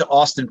to give it to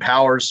Austin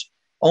Powers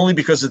only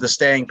because of the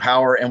staying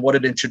power and what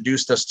it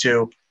introduced us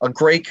to. A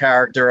great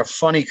character, a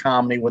funny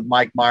comedy with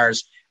Mike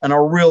Myers, and a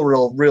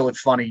really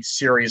funny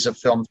series of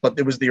films. But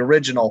it was the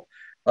original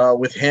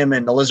with him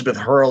and Elizabeth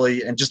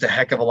Hurley, and just a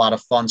heck of a lot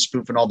of fun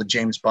spoofing all the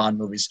James Bond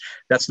movies.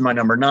 That's my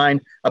number 9.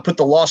 I put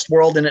The Lost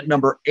World in at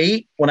number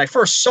 8. When I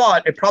first saw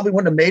it, it probably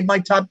wouldn't have made my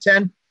top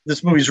 10,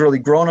 this movie's really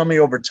grown on me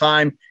over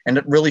time, and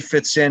it really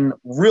fits in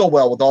real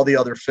well with all the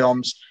other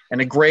films,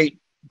 and a great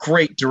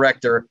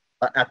director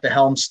at the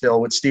helm still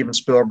with Steven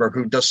Spielberg,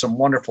 who does some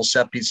wonderful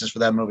set pieces for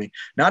that movie.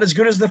 Not as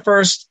good as the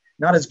first,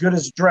 not as good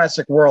as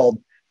Jurassic World,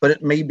 but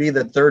it may be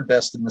the third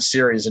best in the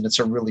series, and it's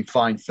a really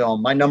fine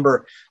film. My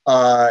number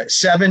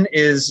 7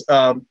 is,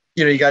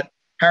 you got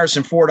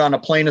Harrison Ford on a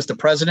plane as the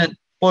president.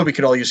 Boy, we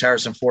could all use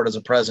Harrison Ford as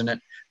a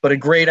president, but a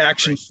great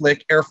action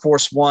flick, Air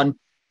Force One,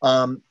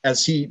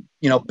 as he,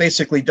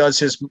 basically does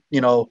his,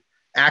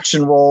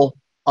 action role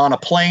on a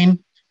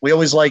plane. We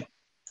always like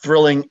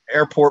thrilling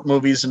airport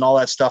movies and all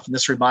that stuff, and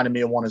this reminded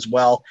me of one as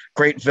well.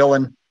 Great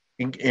villain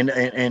in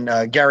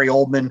Gary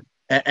Oldman,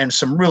 and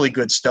some really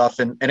good stuff.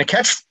 And a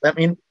catch. I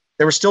mean,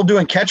 they were still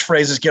doing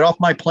catchphrases. Get off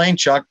my plane,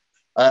 Chuck.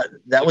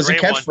 That was a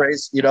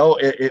catchphrase.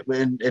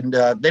 And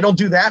they don't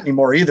do that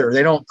anymore either.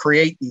 They don't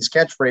create these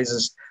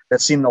catchphrases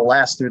that seem to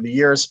last through the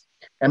years.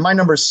 And my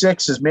number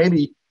 6 is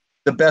maybe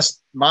the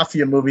best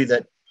mafia movie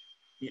that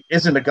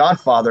isn't a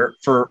Godfather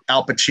for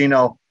Al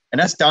Pacino, and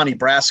that's Donnie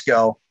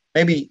Brasco.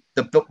 Maybe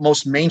the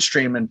most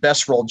mainstream and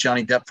best role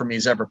Johnny Depp for me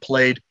has ever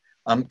played.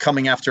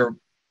 Coming after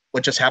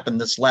what just happened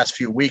this last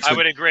few weeks. I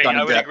would agree.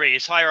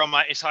 It's higher on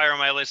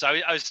my list.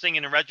 I was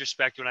thinking in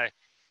retrospect when I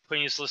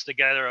putting this list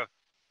together.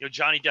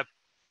 Johnny Depp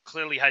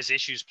clearly has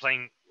issues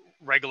playing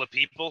regular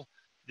people.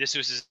 This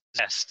was his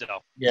best, though.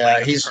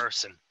 Yeah, he's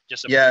person,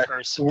 just a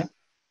person.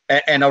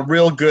 And a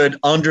real good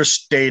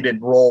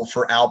understated role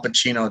for Al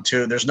Pacino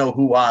too. There's no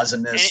hoo-ahs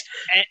in this.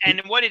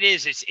 And what it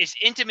is, it's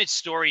intimate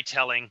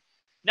storytelling,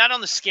 not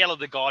on the scale of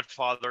The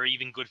Godfather or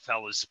even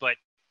Goodfellas, but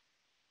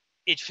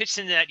it fits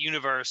into that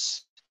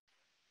universe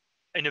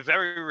in a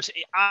very.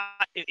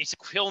 It's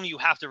a film you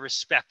have to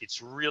respect.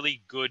 It's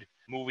really good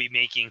movie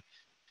making,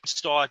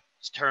 start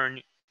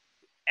turn,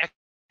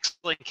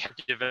 excellent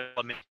character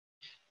development,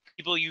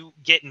 people you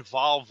get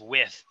involved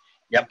with.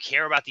 Yep. You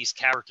care about these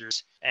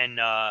characters,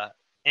 and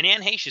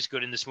Anne Heche is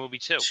good in this movie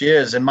too. She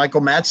is, and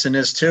Michael Madsen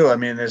is too. I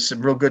mean, there's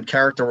some real good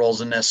character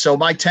roles in this. So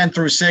my 10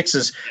 through 6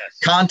 is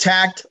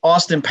Contact,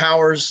 Austin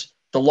Powers,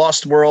 The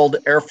Lost World,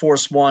 Air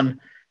Force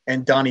One,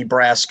 and Donnie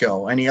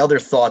Brasco. Any other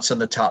thoughts on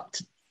the top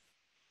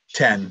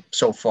 10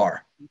 so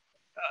far?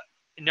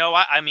 No,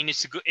 I mean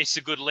it's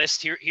a good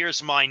list.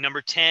 Here's mine.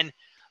 Number 10,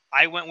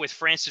 I went with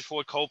Francis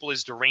Ford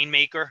Coppola's The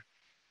Rainmaker.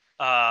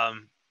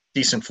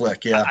 Decent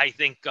flick, yeah. I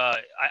think I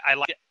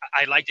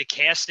like the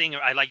casting.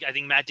 I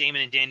think Matt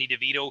Damon and Danny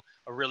DeVito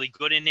are really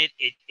good in it.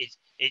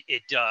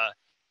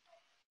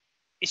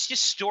 It's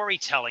just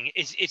storytelling.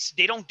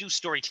 They don't do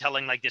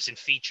storytelling like this in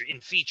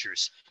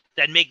features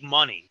that make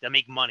money.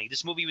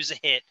 This movie was a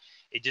hit.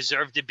 It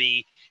deserved to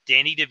be.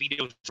 Danny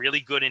DeVito's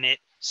really good in it.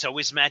 So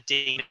is Matt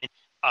Damon.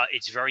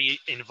 It's very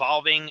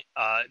involving.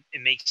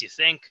 It makes you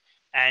think,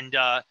 and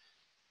but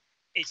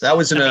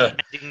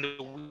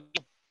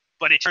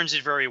it turns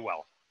it very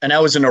well. And that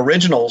was an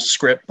original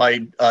script by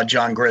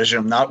John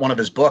Grisham, not one of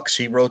his books.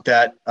 He wrote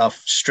that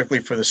strictly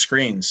for the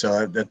screen.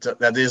 So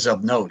that is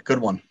of note. Good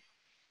one.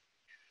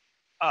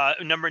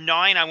 Number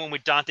 9, I went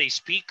with Dante's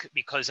Peak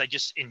because I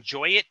just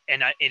enjoy it.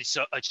 And it's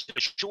a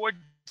short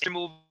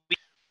movie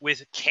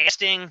with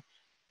casting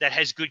that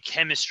has good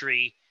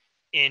chemistry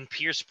in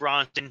Pierce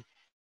Brosnan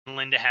and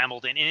Linda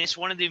Hamilton. And it's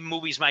one of the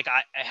movies, Mike,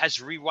 it has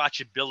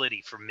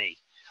rewatchability for me.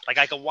 Like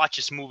I could watch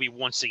this movie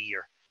once a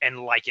year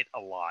and like it a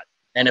lot.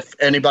 And if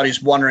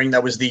anybody's wondering,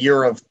 that was the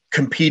year of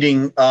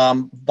competing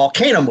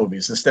volcano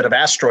movies instead of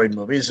asteroid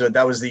movies.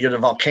 That was the year the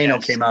Volcano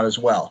came out as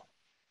well.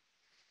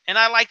 And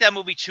I like that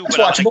movie too, That's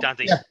but watchable. I like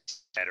Dante's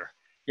better.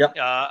 Yep.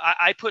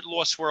 I put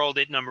Lost World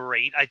at number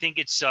 8. I think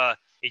it's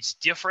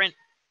different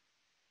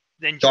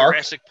than Dark.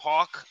 Jurassic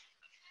Park.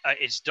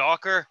 It's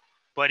darker,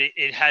 but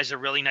it has a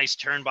really nice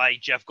turn by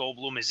Jeff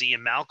Goldblum as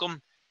Ian Malcolm.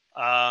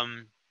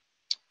 And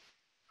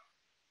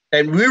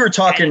we were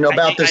talking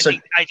about this.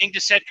 I think the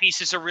set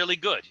pieces are really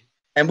good.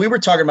 And we were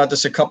talking about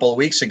this a couple of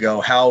weeks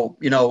ago, how,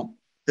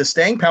 the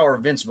staying power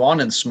of Vince Vaughn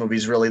in this movie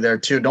is really there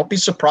too. Don't be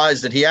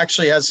surprised that he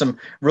actually has some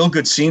real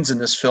good scenes in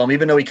this film,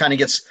 even though he kind of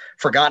gets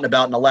forgotten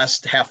about in the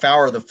last half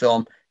hour of the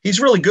film. He's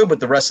really good with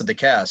the rest of the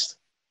cast.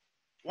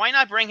 Why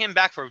not bring him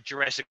back for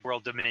Jurassic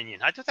World Dominion?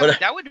 I thought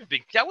that would have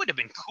been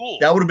cool.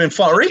 That would have been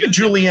fun. Or even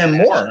Julianne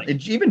Moore.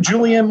 Even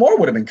Julianne Moore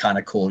would have been kind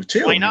of cool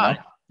too. Why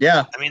not?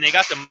 Yeah. I mean, they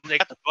got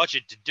the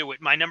budget to do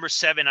it. My number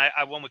 7,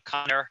 I went with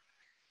Con Air.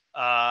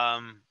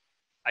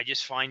 I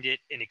just find it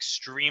an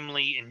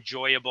extremely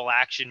enjoyable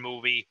action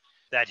movie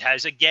that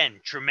has,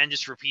 again,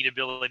 tremendous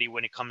repeatability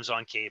when it comes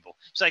on cable.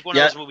 It's like one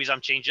of those movies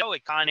I'm changing. Oh,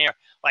 Con Air,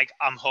 like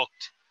I'm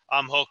hooked.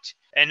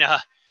 And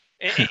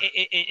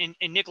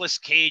Nicolas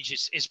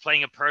Cage is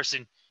playing a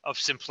person of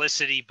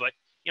simplicity, but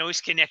his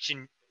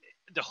connection,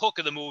 the hook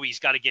of the movie's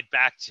got to get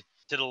back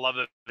to the love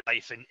of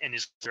life and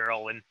his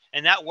girl, and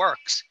that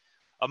works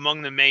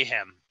among the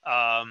mayhem.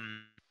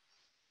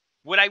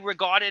 Would I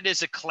regard it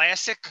as a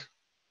classic?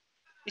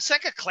 It's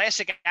like a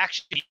classic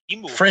action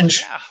movie.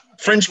 Fringe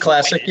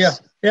classic. Yeah.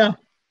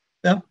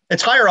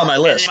 It's higher on my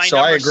list, so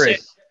I agree.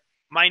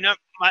 My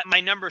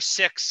number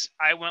 6,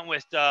 I went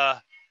with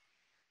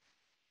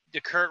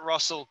the Kurt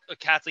Russell,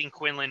 Kathleen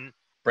Quinlan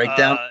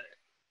Breakdown.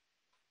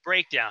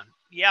 Breakdown.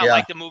 Yeah, I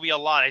like the movie a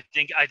lot. I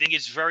think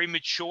it's very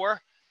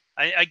mature.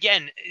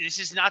 Again, this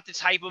is not the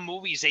type of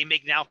movies they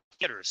make now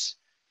theaters,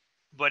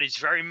 but it's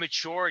very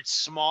mature. It's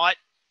smart.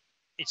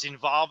 It's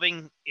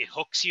involving. It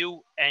hooks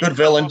you. And good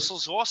villain.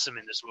 Russell's awesome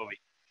in this movie.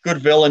 Good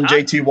villain.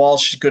 J.T.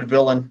 Walsh, good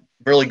villain.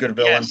 Really good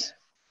villain. Yes.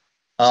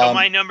 So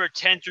my number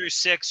 10 through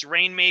 6,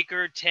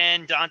 Rainmaker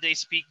 10,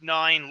 Dante's Peak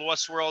 9,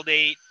 Lost World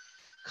 8,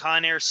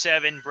 Con Air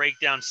 7,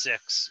 Breakdown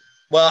 6.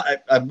 Well,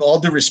 I all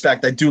due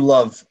respect, I do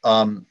love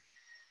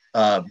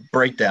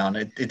Breakdown.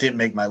 It didn't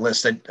make my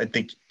list. I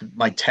think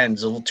my 10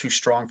 is a little too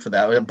strong for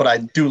that, but I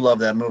do love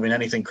that movie, and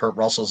anything Kurt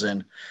Russell's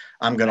in,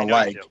 I'm going to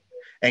like.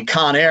 And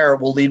Con Air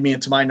will lead me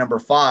into my number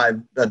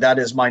 5. That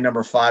is my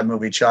number 5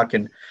 movie, Chuck.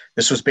 And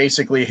this was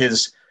basically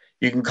his,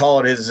 you can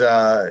call it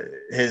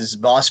his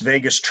Las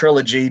Vegas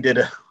trilogy. He did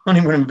a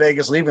honeymoon in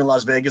Vegas, leaving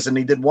Las Vegas, and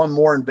he did one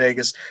more in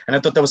Vegas. And I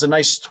thought that was a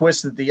nice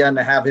twist at the end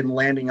to have him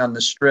landing on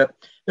the Strip.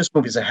 This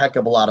movie's a heck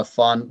of a lot of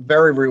fun.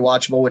 Very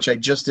rewatchable, which I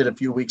just did a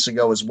few weeks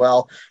ago as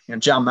well. You know,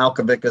 John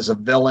Malkovich as a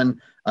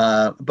villain.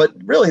 But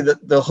really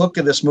the hook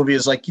of this movie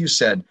is, like you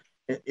said,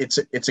 it's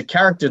a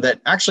character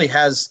that actually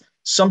has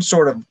some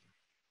sort of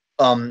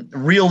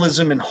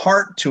realism and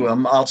heart to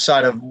him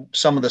outside of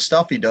some of the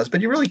stuff he does,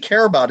 but you really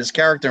care about his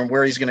character and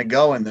where he's going to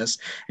go in this.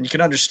 And you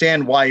can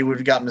understand why he would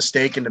have gotten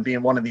mistaken to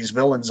being one of these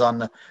villains on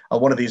the,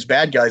 one of these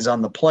bad guys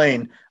on the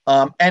plane.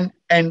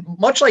 And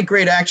much like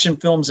great action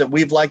films that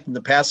we've liked in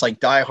the past, like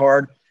Die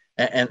Hard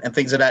and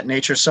things of that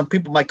nature, some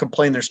people might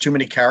complain there's too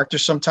many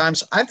characters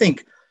sometimes. I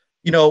think,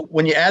 you know,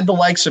 when you add the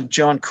likes of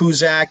John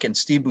Cusack and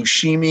Steve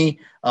Buscemi,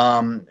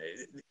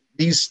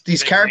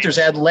 these characters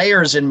add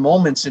layers and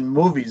moments in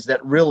movies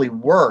that really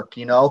work.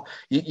 You know,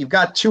 you've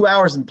got 2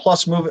 hours and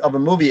plus of a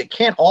movie. It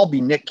can't all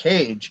be Nick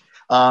Cage.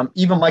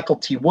 Even Michael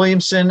T.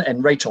 Williamson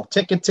and Rachel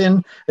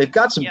Tickerton. They've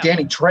got some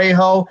Danny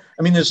Trejo.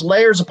 I mean, there's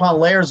layers upon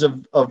layers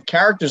of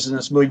characters in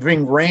this movie.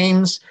 Ving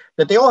Rhames,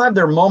 that they all have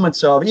their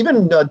moments of.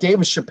 Even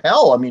David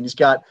Chappelle. I mean, he's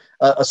got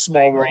a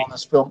small role in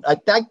this film. I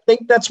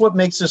think that's what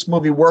makes this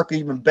movie work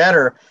even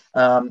better,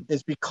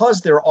 is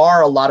because there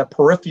are a lot of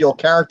peripheral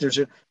characters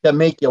that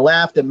make you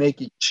laugh, that make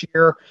you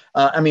cheer.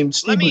 I mean,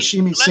 Steve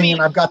Buscemi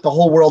singing "I've Got the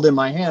Whole World in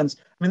My Hands."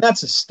 I mean,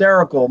 that's a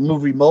hysterical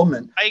movie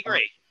moment. I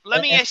agree.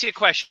 Let me ask you a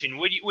question.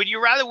 Would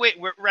you rather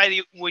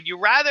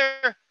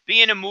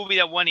be in a movie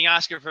that won the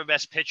Oscar for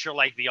Best Picture,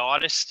 like The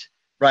Artist,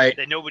 right,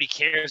 that nobody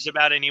cares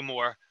about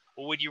anymore,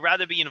 or would you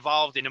rather be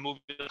involved in a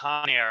movie like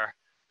Con Air,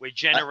 where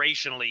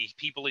generationally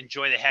people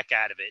enjoy the heck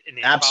out of it, and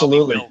they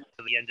absolutely probably will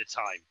to the end of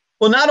time?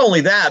 Well, not only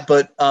that,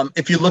 but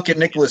if you look at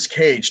Nicolas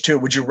Cage too,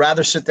 would you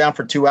rather sit down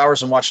for 2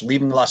 hours and watch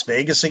Leaving Las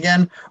Vegas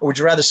again, or would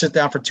you rather sit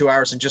down for 2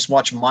 hours and just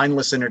watch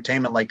mindless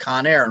entertainment like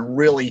Con Air and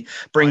really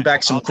bring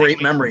back some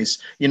great memories?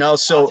 You know,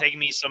 so take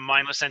me some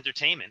mindless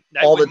entertainment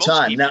all the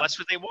time. Now, that's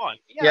what they want.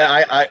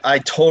 Yeah, I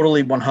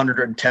totally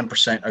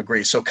 110%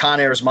 agree. So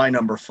Con Air is my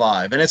number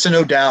 5, and it's a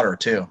no doubter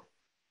too.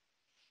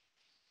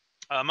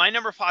 My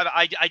number 5,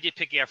 I did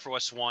pick Air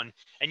Force One,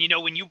 and you know,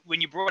 when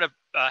you brought up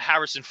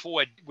Harrison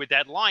Ford with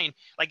that line,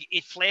 like,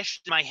 it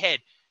flashed in my head.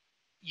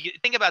 You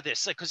think about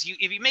this, like, because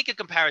if you make a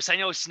comparison, I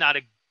know it's not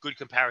a good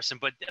comparison,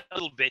 but a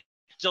little bit.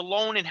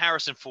 Stallone and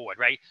Harrison Ford,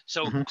 right?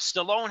 So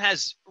Stallone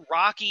has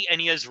Rocky and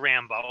he has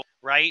Rambo,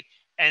 right?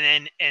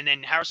 And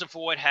then Harrison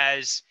Ford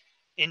has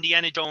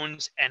Indiana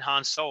Jones and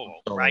Han Solo,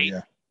 right?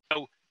 Yeah.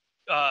 So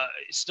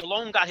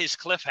Stallone got his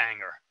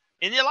cliffhanger.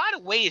 In a lot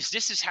of ways,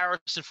 this is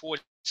Harrison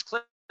Ford's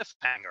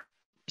cliffhanger.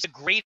 It's a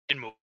great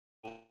movie.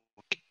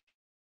 It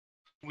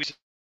was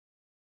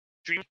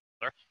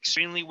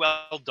extremely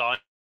well done,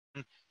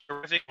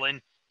 terrific,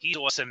 and he's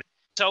awesome.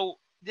 So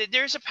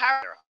there's a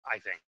power, I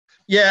think.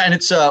 Yeah, and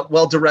it's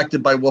well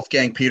directed by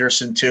Wolfgang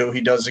Peterson too.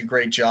 He does a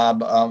great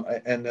job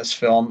in this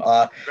film.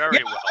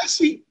 Very well.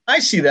 I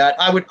see that.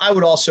 I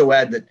would also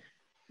add that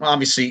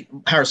obviously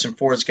Harrison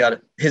Ford's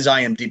got his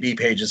IMDb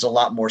page is a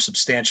lot more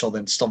substantial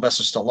than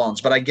Sylvester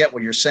Stallone's, but I get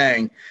what you're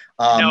saying.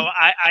 No,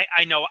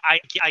 I know, I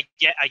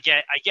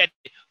get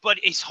it. But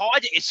it's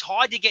hard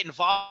to get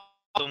involved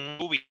in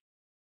movies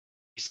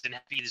and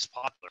be this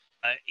popular.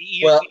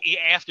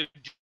 After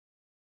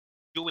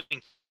doing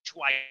two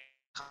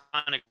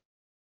iconic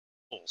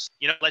roles,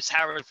 you know, let's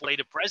Harrison Ford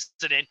the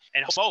president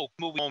and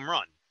movie home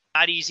run.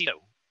 Not easy to.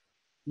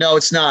 No,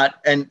 it's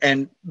not.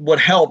 And what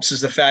helps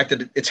is the fact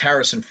that it's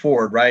Harrison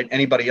Ford, right?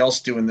 Anybody else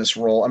doing this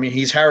role? I mean,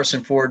 he's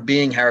Harrison Ford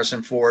being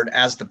Harrison Ford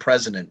as the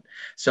president.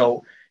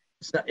 So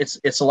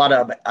it's a lot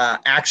of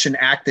action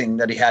acting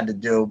that he had to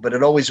do, but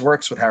it always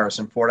works with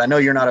Harrison Ford. I know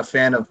you're not a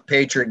fan of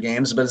Patriot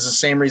Games, but it's the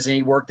same reason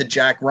he worked at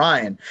Jack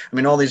Ryan. I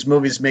mean, all these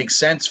movies make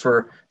sense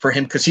for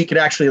him because he could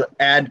actually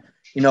add,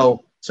 you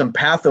know, some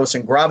pathos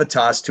and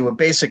gravitas to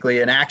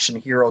basically an action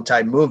hero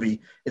type movie.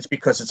 It's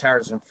because it's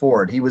Harrison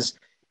Ford.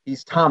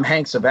 He's Tom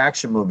Hanks of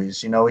action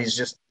movies. You know, he's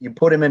just, you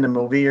put him in a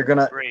movie, you're going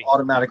to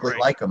automatically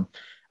like him.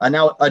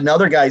 Now,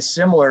 another guy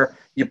similar,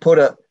 you put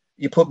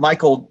you put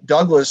Michael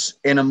Douglas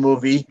in a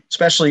movie,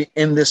 especially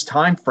in this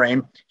time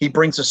frame, he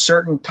brings a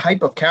certain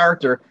type of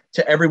character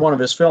to every one of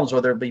his films,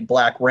 whether it be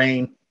Black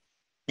Rain,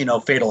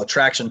 Fatal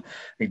Attraction,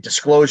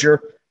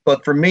 Disclosure.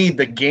 But for me,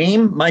 The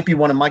Game might be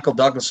one of Michael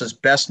Douglas's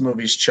best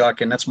movies, Chuck,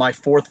 and that's my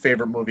fourth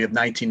favorite movie of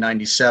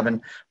 1997.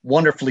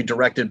 Wonderfully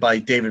directed by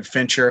David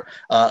Fincher.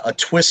 A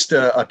twist,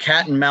 a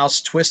cat and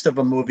mouse twist of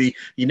a movie.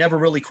 You never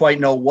really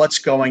quite know what's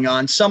going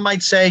on. Some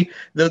might say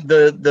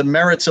the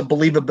merits of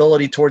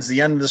believability towards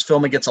the end of this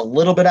film, it gets a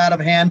little bit out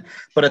of hand.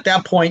 But at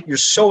that point, you're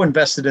so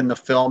invested in the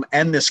film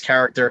and this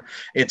character.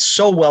 It's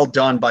so well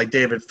done by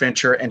David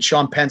Fincher, and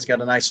Sean Penn's got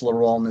a nice little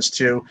role in this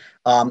too.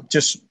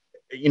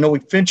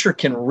 Fincher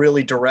can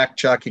really direct,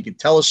 Chuck. He can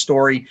tell a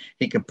story.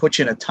 He can put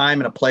you in a time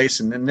and a place.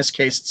 And in this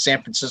case, it's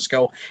San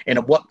Francisco, in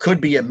what could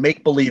be a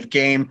make-believe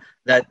game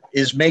that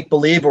is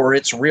make-believe or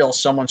it's real.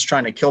 Someone's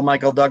trying to kill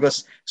Michael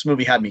Douglas. This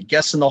movie had me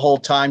guessing the whole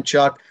time,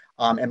 Chuck.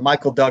 And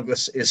Michael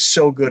Douglas is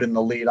so good in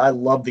the lead. I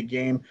love The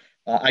Game.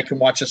 I can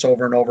watch this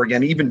over and over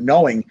again, even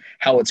knowing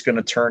how it's going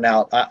to turn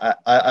out.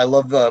 I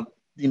love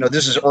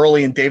this is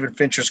early in David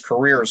Fincher's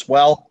career as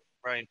well.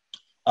 Right.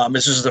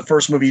 This is the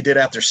first movie he did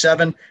after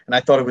Seven, and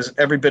I thought it was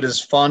every bit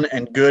as fun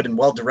and good and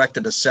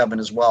well-directed as Seven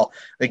as well.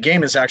 The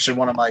Game is actually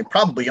one of my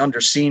probably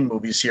underseen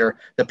movies here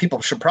that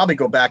people should probably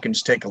go back and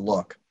just take a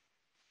look.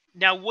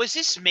 Now, was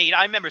this made –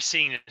 I remember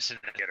seeing this in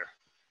the theater.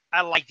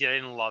 I liked it. I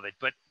didn't love it.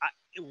 But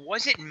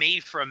was it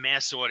made for a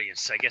mass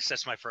audience? I guess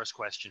that's my first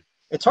question.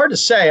 It's hard to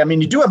say. I mean,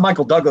 you do have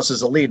Michael Douglas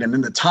as a lead, and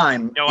in the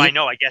time, I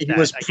know. I get that. He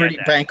was pretty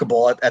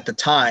bankable at the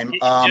time.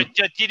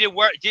 Did it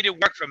work? Did it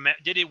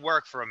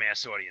work for a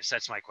mass audience?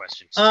 That's my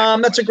question.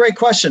 That's a great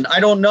question. I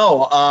don't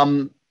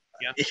know.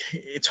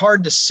 It's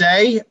hard to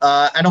say.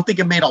 I don't think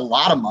it made a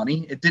lot of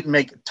money. It didn't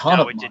make a ton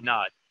of money.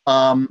 No,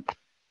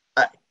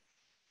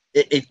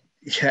 it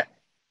did not.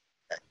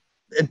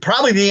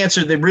 Probably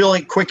the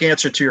really quick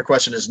answer to your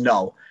question is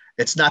no.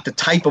 It's not the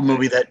type of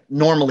movie that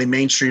normally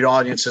Main Street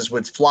audiences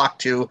would flock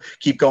to,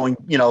 keep going,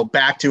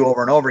 back to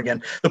over and over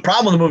again. The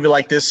problem with a movie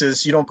like this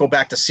is you don't go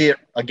back to see it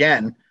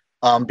again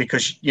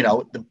because,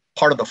 the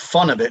part of the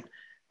fun of it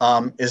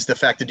is the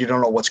fact that you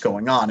don't know what's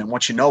going on. And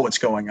once you know what's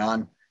going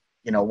on,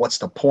 what's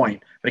the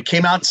point? But it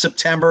came out in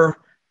September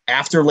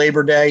after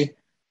Labor Day.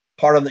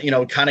 Part of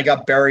the, kind of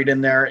got buried in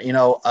there,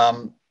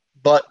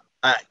 but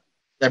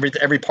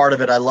every part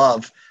of it I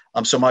love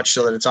so much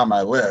so that it's on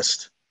my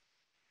list.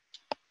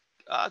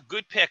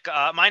 Good pick.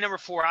 My number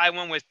 4, I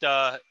went with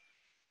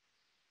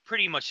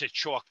pretty much a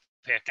chalk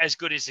pick, as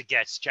good as it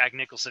gets. Jack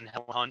Nicholson,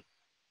 Helen Hunt.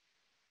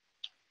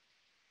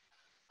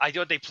 I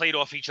thought they played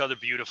off each other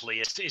beautifully.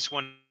 It's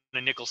one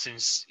of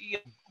Nicholson's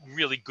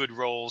really good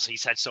roles.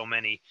 He's had so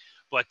many,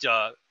 but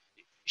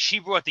she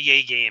brought the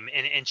A game,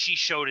 and she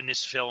showed in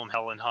this film,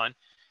 Helen Hunt,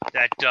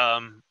 that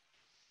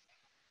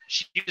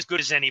she was as good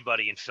as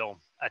anybody in film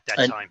at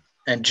that time.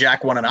 And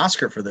Jack won an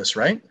Oscar for this,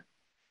 right?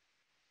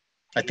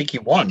 I think he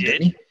won,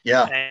 didn't he?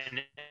 Yeah.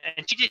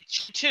 And she did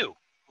too.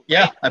 Right?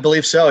 Yeah, I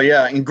believe so.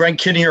 Yeah. And Greg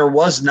Kinnear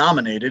was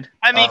nominated.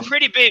 I mean,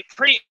 pretty big,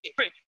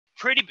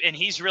 and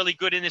he's really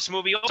good in this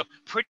movie. Also,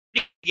 pretty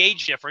big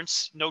age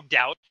difference, no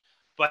doubt.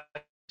 But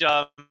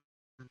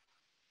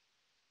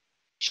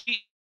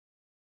she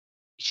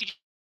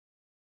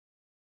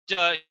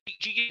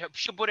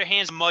put her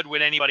hands in mud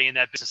with anybody in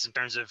that business in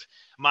terms of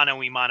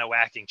mano-a-mano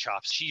acting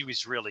chops. She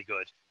was really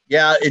good.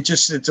 Yeah,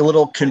 it's a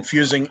little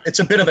confusing. It's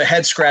a bit of a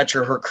head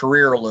scratcher, her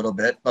career a little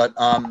bit, but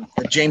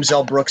James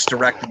L. Brooks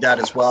directed that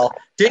as well.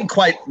 Didn't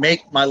quite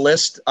make my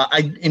list.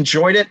 I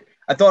enjoyed it.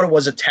 I thought it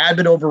was a tad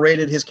bit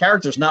overrated. His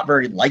character's not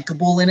very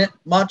likable in it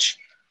much,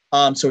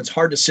 so it's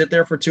hard to sit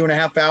there for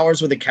 2.5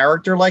 hours with a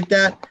character like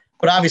that.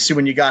 But obviously,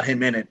 when you got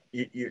him in it,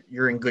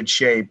 you're in good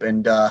shape.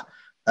 And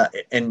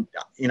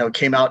it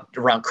came out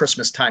around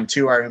Christmas time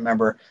too, I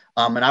remember.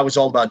 And I was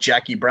all about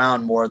Jackie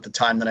Brown more at the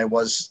time than I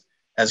was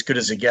As Good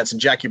as It Gets,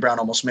 and Jackie Brown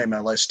almost made my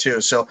list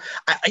too. So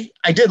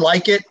I did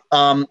like it.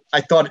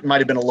 I thought it might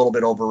have been a little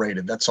bit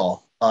overrated. That's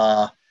all.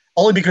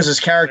 Only because his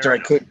character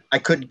I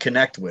couldn't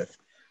connect with.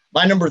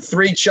 My number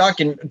 3,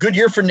 Chuck, and good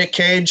year for Nick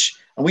Cage.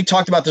 And we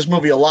talked about this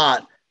movie a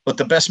lot, but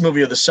the best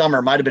movie of the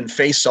summer might have been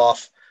Face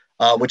Off,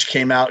 which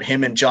came out,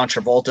 him and John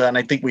Travolta. And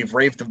I think we've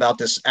raved about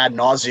this ad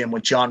nauseum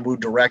with John Woo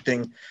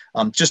directing.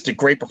 Just the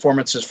great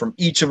performances from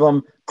each of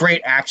them,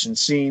 great action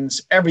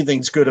scenes.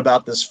 Everything's good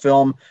about this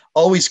film.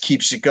 Always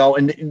keeps you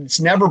going. And it's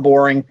never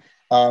boring.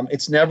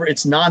 It's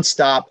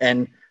nonstop.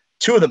 And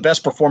 2 of the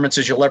best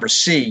performances you'll ever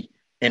see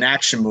in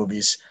action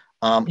movies.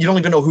 You don't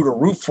even know who to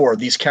root for.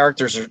 These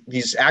actors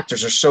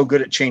are so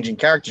good at changing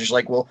characters. You're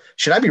like, well,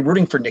 should I be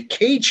rooting for Nick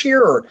Cage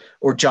here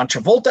or John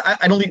Travolta?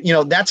 I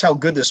don't, that's how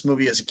good this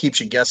movie is. It keeps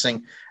you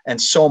guessing, and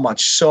so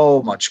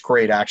much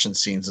great action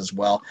scenes as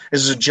well.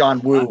 This is a John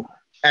Woo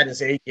at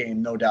his A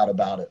game, no doubt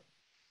about it.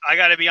 I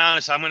got to be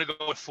honest. I'm going to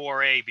go with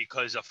 4A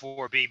because of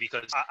 4B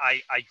because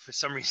I for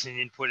some reason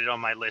didn't put it on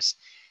my list.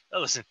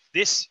 Listen,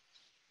 this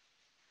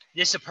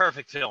is a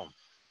perfect film.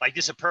 Like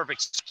this is a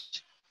perfect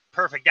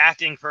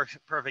acting,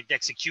 perfect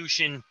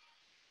execution.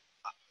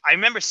 I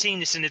remember seeing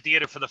this in the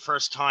theater for the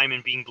first time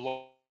and being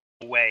blown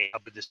away how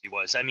good this movie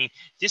was. I mean,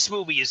 this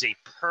movie is a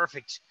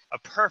perfect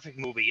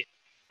movie.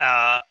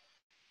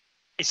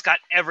 It's got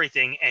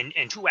everything, and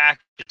two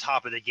actors at the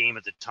top of the game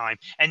at the time,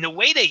 and the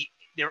way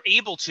they're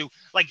able to,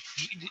 like,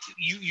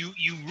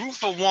 you root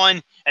for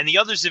one and the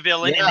other's a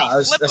villain, and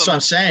they flip that's them, what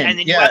I'm saying. and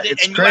then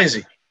It's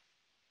crazy.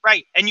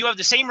 Right, and you have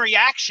the same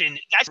reaction.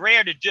 That's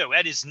rare to do.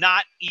 That is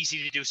not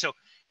easy to do. So,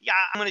 yeah,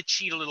 I'm going to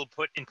cheat a little,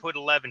 put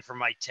 11 for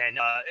my 10.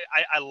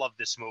 I love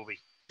this movie.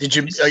 Did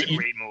you? This is a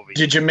great movie.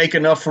 Did you make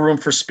enough room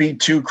for Speed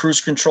 2, Cruise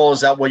Control?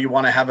 Is that what you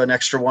want to have an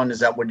extra one? Is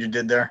that what you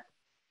did there?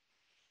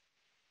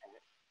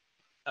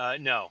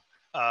 No.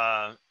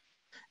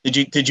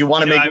 Did you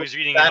want to make? I was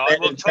reading.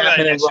 We'll talk about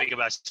it next week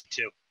about Speed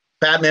 2.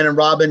 Batman and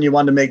Robin, you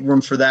wanted to make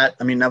room for that?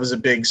 I mean, that was a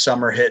big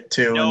summer hit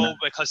too. No,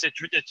 because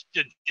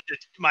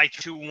my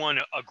 2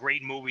 are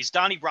great movies.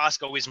 Donnie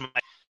Brasco is my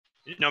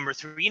number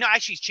 3.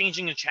 Actually, he's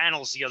changing the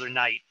channels the other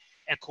night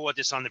and caught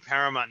this on the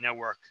Paramount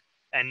Network,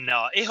 and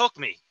it hooked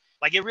me.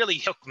 Like, it really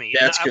hooked me.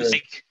 Yeah, I was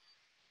like,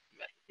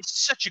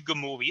 it's such a good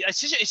movie.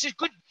 It's just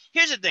good.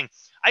 Here's the thing: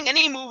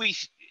 any movie,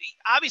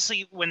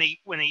 obviously, when they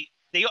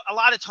a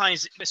lot of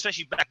times,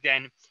 especially back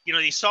then,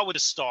 they start with a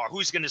star.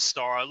 Who's going to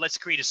star? Let's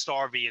create a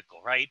star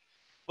vehicle, right?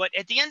 But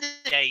at the end of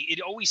the day,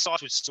 it always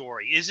starts with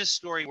story. Is this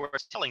story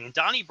worth telling? And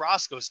Donnie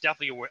Brasco is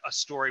definitely a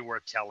story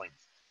worth telling.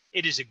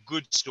 It is a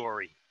good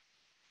story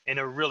and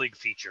a really good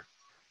feature.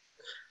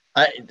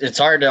 It's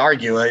hard to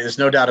argue. There's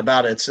no doubt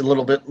about it. It's a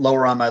little bit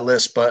lower on my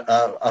list, but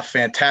a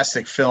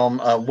fantastic film,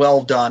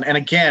 well done. And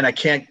again, I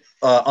can't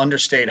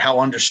understate how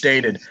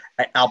understated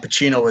Al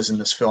Pacino is in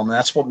this film. And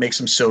that's what makes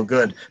him so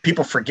good.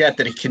 People forget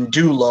that he can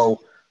do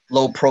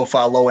low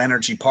profile, low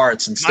energy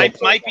parts. And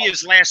might be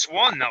his last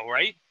one, though,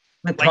 right?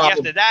 Like,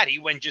 after that, he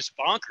went just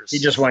bonkers. He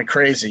just went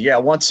crazy. Yeah.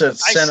 I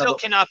still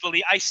cannot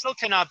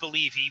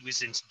believe he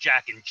was in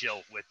Jack and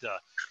Jill with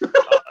Adam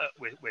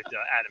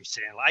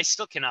Sandler. I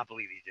still cannot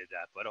believe he did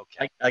that. But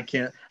okay. I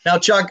can't. Now,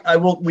 Chuck,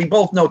 we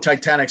both know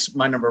Titanic's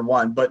my number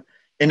 1, but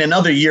in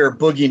another year,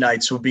 Boogie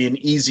Nights would be an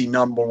easy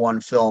number 1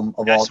 film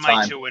of all time.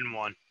 That's my 2 and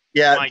 1.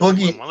 Yeah,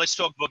 Boogie. Let's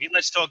talk Boogie.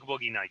 Let's talk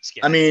Boogie Nights.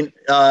 I mean,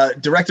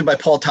 directed by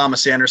Paul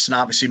Thomas Anderson,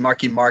 obviously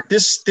Marky Mark.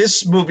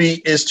 This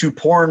movie is to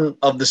porn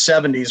of the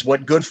 70s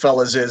what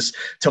Goodfellas is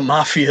to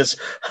Mafia's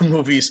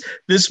movies.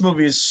 This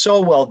movie is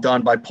so well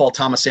done by Paul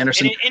Thomas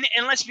Anderson.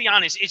 And let's be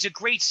honest, it's a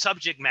great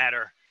subject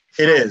matter.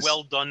 It is a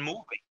well done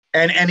movie.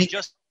 And he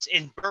just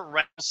in Burt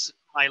Reynolds,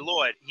 my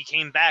lord, he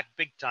came back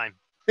big time.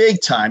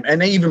 Big time.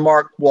 And even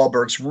Mark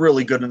Wahlberg's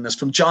really good in this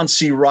film. John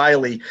C.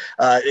 Reilly,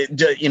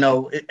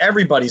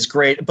 everybody's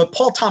great. But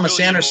Paul Thomas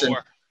Anderson,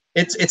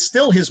 it's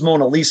still his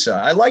Mona Lisa.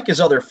 I like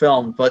his other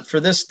film, but for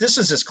this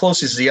is as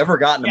close as he ever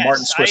gotten to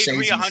Martin Scorsese. I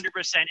agree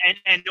 100%.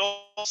 And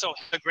also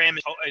Heather Graham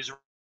is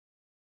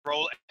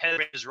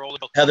rolling.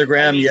 Heather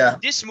Graham, yeah.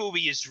 This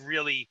movie is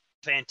really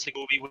a fantastic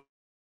movie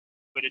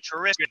with a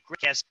terrific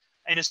cast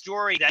and a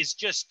story that is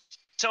just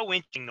so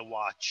interesting to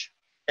watch.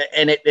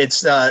 And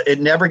it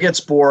never gets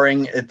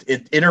boring.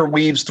 It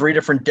interweaves 3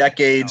 different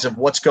decades of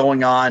what's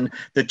going on,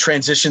 the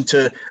transition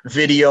to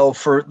video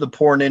for the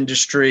porn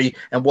industry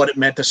and what it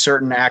meant to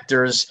certain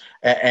actors,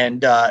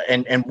 and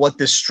what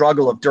this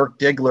struggle of Dirk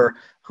Diggler,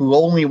 who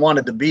only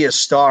wanted to be a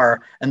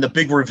star, and the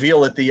big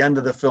reveal at the end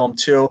of the film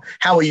too,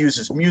 how he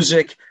uses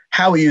music,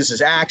 how he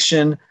uses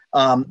action,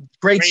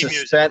 great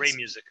suspense. Great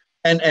music.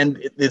 And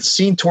it's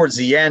seen towards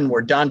the end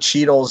where Don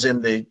Cheadle's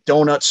in the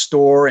donut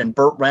store and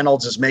Burt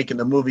Reynolds is making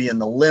the movie in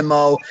the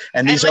limo.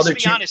 And these other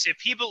let's be honest, if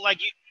people like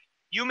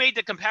you made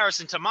the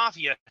comparison to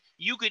Mafia,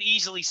 you could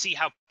easily see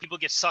how people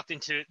get sucked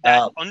into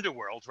that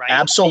underworld, right?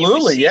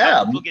 Absolutely,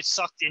 yeah. People get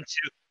sucked into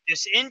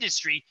this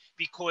industry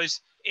because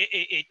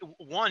it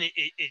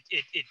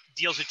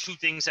deals with 2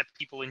 things that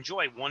people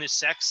enjoy. One is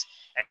sex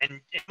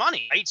and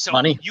money, right? So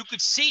you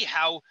could see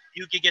how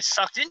you could get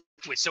sucked into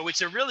it. So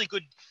it's a really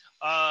good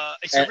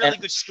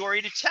good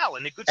story to tell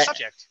and a good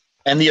subject.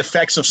 And the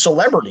effects of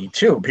celebrity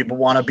too. People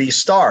want to be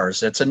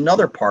stars. It's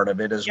another part of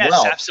it as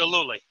well. Yes,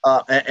 absolutely.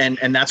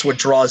 And that's what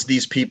draws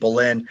these people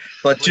in.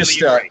 But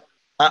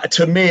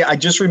to me, I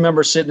just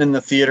remember sitting in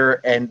the theater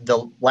and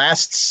the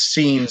last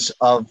scenes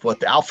of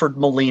Alfred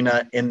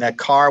Molina in that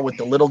car with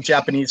the little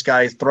Japanese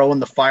guy throwing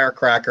the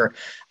firecracker.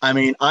 I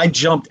mean, I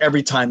jumped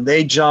every time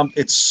they jumped.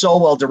 It's so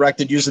well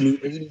directed, using the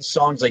 80s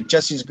songs like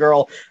Jesse's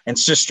Girl and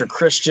Sister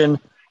Christian.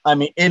 I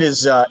mean, it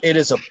is a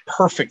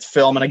perfect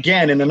film. And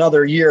again, in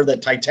another year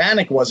that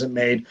Titanic wasn't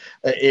made,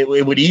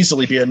 it would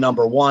easily be a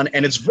number 1.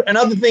 And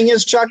another thing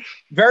is, Chuck,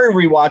 very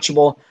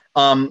rewatchable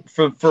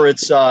for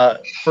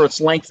its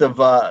length of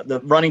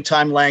the running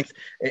time length.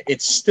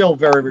 It's still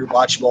very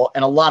rewatchable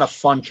and a lot of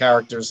fun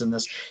characters in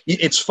this.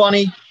 It's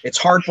funny. It's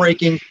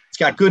heartbreaking. It's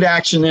got good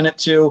action in it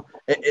too.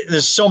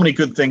 There's so many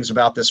good things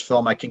about this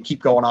film. I can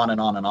keep going on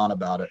and on and on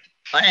about it.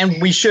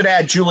 And we should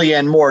add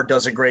Julianne Moore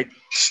does a great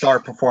star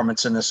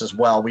performance in this as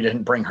well. We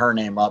didn't bring her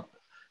name up.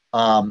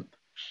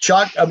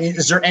 Chuck, I mean,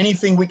 is there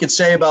anything we could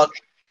say about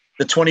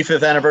the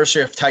 25th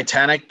anniversary of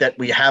Titanic that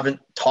we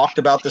haven't talked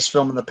about this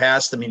film in the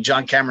past? I mean,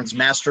 John Cameron's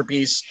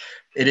masterpiece.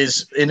 It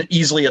is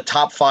easily a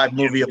top 5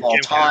 movie of all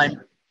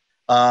time.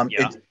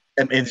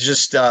 I mean, it's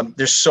just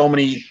there's so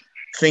many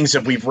things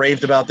that we've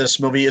raved about this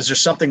movie. Is there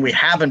something we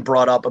haven't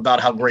brought up about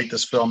how great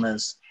this film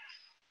is?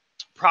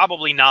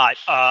 Probably not.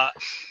 I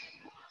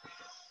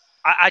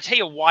tell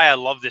you why I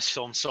love this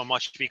film so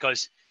much,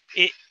 because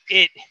it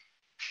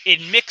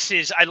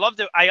mixes.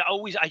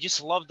 I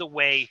just love the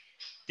way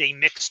they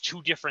mix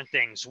two different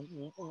things.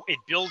 It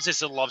builds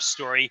as a love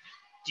story.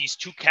 These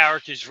two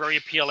characters, very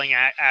appealing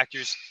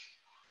actors,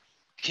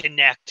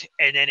 connect,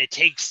 and then it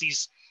takes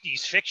these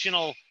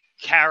fictional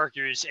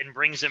characters and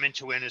brings them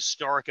into an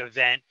historic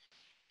event,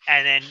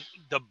 and then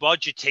the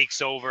budget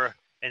takes over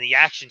and the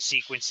action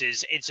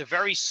sequences. It's a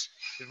very,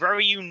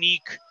 very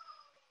unique,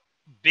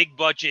 big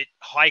budget,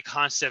 high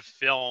concept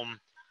film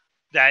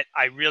that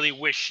I really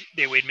wish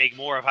they would make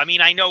more of. I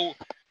mean, I know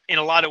in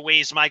a lot of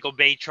ways Michael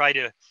Bay tried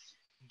to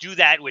do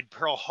that with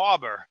Pearl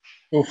Harbor.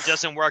 Oof. It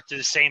doesn't work to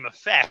the same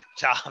effect,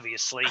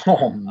 obviously.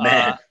 Oh,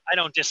 man. I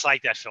don't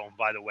dislike that film,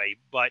 by the way,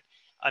 but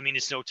I mean,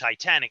 it's no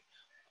Titanic.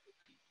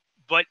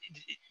 But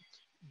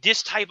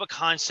this type of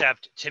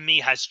concept, to me,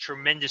 has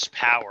tremendous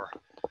power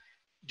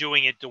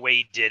doing it the way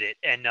he did it.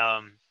 And,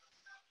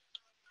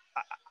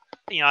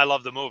 I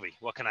love the movie.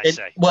 What can I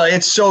say? Well,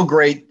 it's so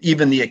great.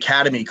 Even the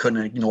Academy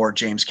couldn't ignore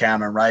James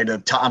Cameron, right?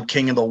 I'm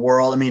King of the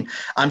World. I mean,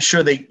 I'm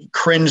sure they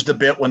cringed a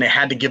bit when they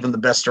had to give him the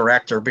best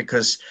director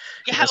because.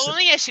 Yeah, let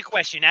me ask you a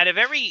question. Out of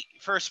every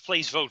first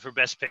place vote for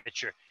Best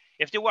Picture,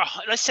 if there were,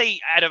 let's say,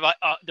 out of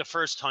the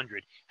first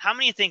 100, how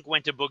many you think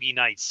went to Boogie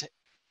Nights?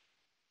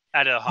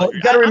 Out of 100,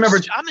 you got to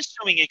remember. I'm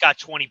assuming it got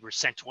 20%,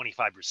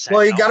 25%.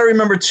 Well, you got to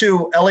remember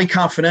too. L.A.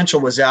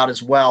 Confidential was out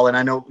as well, and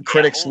I know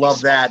critics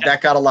love that.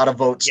 That got a lot of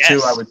votes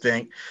too, I would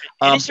think.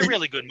 It's a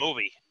really good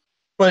movie.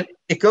 But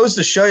it goes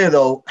to show you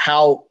though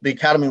how the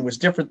Academy was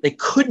different. They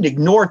couldn't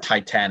ignore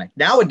Titanic.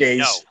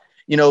 Nowadays,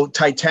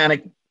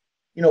 Titanic.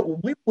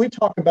 We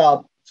talk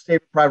about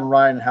Saving Private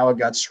Ryan and how it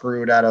got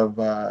screwed out of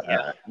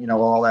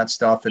all that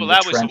stuff. And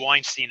that was the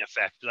Weinstein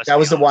effect. That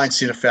was the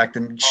Weinstein effect,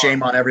 and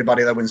shame on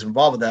everybody that was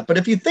involved with that. But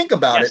if you think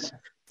about it,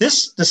 the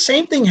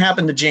same thing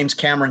happened to James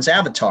Cameron's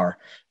Avatar.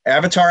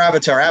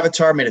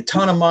 Avatar made a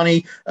ton of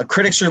money.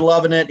 Critics are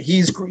loving it.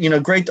 He's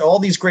great. All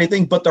these great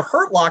things. But The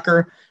Hurt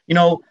Locker,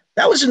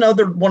 that was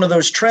another one of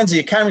those trends. The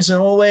Academy said,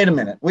 "Oh, wait a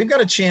minute, we've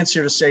got a chance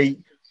here to say,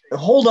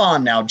 hold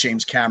on now,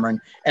 James Cameron."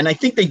 And I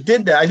think they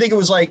did that. I think it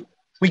was like,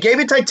 we gave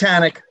you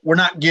Titanic. We're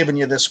not giving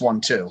you this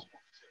one too.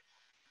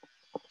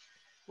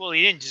 Well,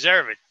 he didn't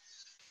deserve it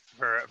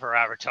for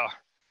Avatar.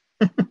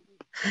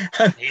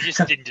 He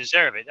just didn't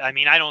deserve it. I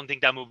mean, I don't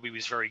think that movie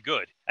was very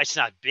good. It's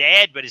not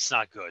bad, but it's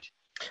not good.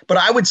 But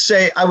I would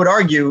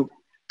argue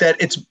that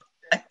The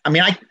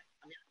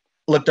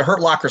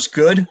Hurt Locker's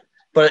good,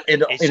 but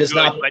it is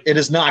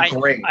not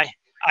great.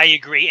 I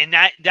agree, and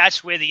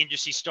that's where the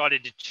industry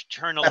started to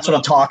turn a little. That's what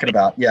I'm talking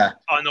about. Yeah.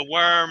 On the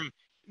worm.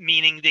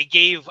 Meaning they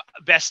gave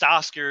best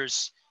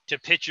Oscars to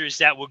pictures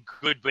that were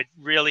good, but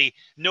really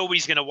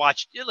nobody's going to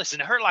watch. Listen,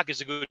 The Hurt Locker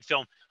is a good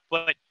film,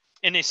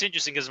 and it's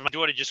interesting because my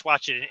daughter just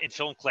watched it in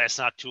film class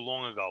not too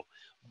long ago.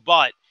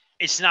 But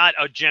it's not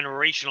a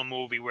generational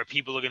movie where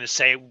people are going to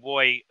say,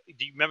 "Boy,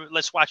 do you remember?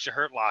 Let's watch The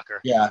Hurt Locker."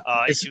 Yeah,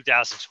 in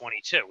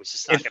 2022, it's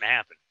just not going to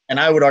happen. And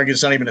I would argue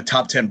it's not even a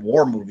top 10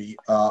 war movie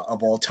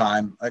of all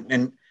time,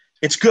 and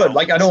it's good.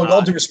 I know, with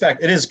all due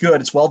respect, it is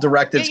good. It's well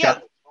directed. It's got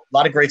a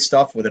lot of great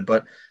stuff with it,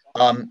 but.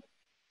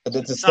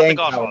 It's not The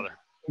Godfather.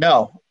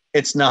 No,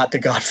 it's not The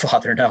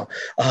Godfather. No,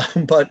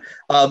 but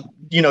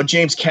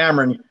James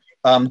Cameron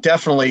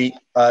definitely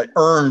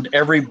earned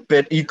every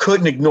bit. You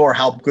couldn't ignore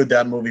how good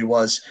that movie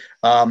was.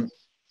 And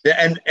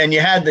you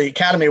had the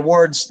Academy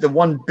Awards. The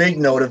one big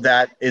note of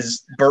that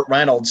is Burt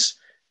Reynolds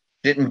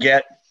didn't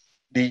get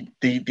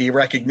the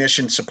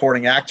recognition.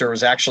 Supporting actor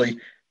was actually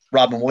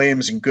Robin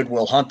Williams in Good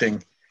Will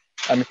Hunting.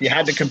 If you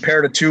had to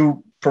compare the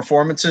two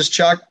performances,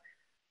 Chuck,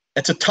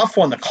 it's a tough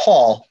one to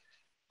call.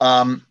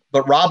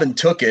 But Robin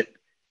took it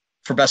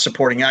for Best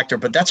Supporting Actor.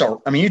 But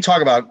you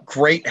talk about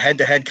great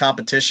head-to-head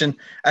competition.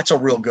 That's a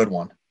real good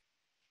one.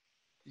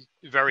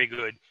 Very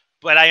good.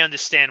 But I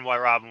understand why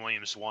Robin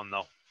Williams won,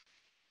 though.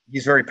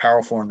 He's very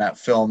powerful in that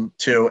film,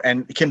 too.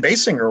 And Kim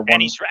Basinger won.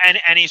 And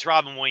he's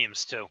Robin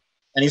Williams, too.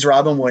 And he's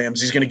Robin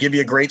Williams. He's going to give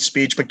you a great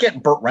speech. But getting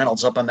Burt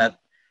Reynolds up on that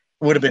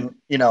would have been,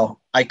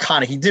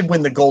 iconic. He did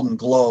win the Golden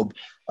Globe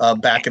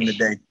back in the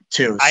day.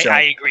 Too, so.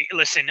 I agree.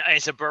 Listen,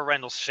 as a Burt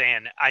Reynolds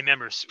fan, I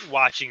remember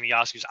watching the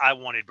Oscars. I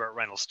wanted Burt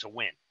Reynolds to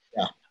win.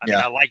 Yeah,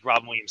 I like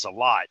Robin Williams a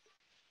lot.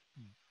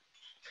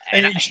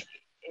 Here's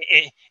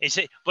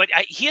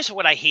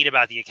what I hate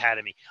about the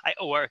Academy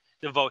or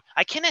the vote.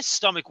 I cannot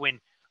stomach when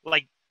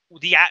the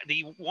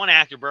one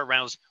actor, Burt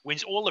Reynolds,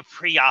 wins all the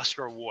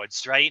pre-Oscar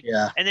awards, right?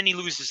 Yeah. And then he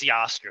loses the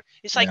Oscar.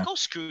 It's like, go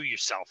screw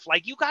yourself.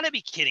 You got to be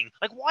kidding.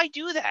 Why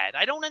do that?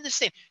 I don't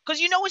understand. Because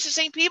it's the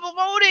same people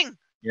voting.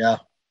 Yeah.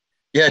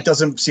 Yeah, it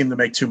doesn't seem to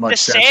make too much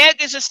sense.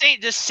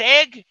 The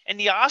SAG and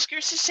the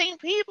Oscars, the same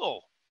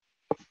people.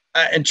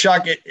 And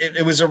Chuck,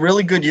 it was a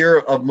really good year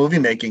of movie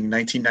making,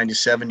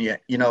 1997.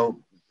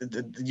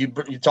 you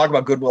talk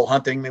about Good Will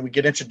Hunting. I mean, we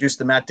get introduced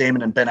to Matt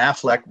Damon and Ben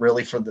Affleck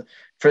really for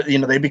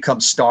they become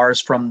stars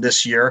from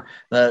this year.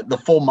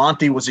 The Full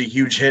Monty was a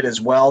huge hit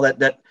as well.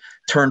 That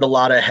turned a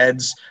lot of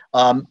heads.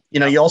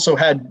 You also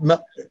had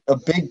a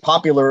big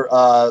popular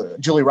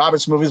Julia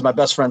Roberts movies, My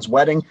Best Friend's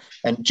Wedding,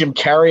 and Jim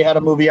Carrey had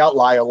a movie out,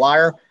 Liar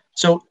Liar.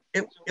 So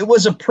it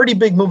was a pretty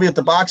big movie at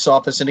the box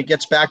office, and it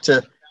gets back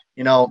to,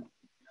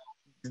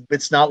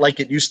 it's not like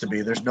it used to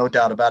be. There's no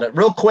doubt about it.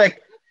 Real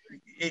quick,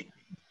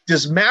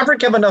 does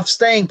Maverick have enough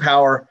staying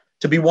power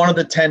to be one of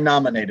the 10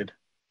 nominated?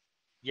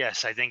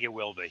 Yes, I think it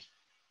will be.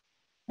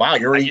 Wow,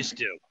 I just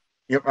do.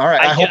 All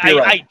right, I hope you're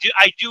right.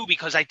 I do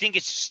because I think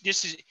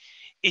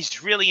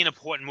it's really an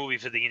important movie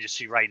for the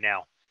industry right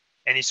now,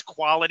 and it's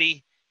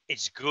quality.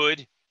 It's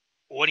good.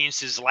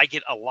 Audiences like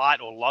it a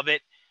lot or love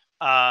it.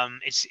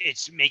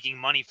 It's making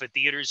money for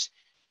theaters.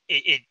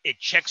 It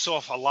checks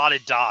off a lot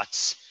of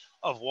dots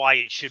of why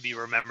it should be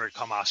remembered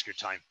come Oscar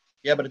time.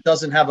 Yeah, but it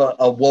doesn't have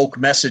a woke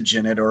message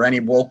in it or any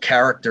woke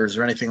characters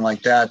or anything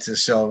like that.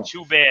 So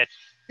too bad.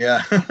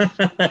 Yeah,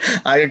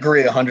 I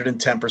agree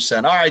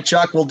 110%. All right,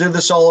 Chuck, we'll do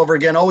this all over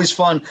again. Always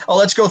fun. Oh,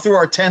 let's go through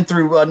our 10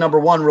 through number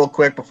 1 real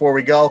quick before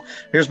we go.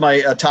 Here's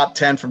my top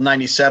 10 from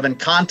 97.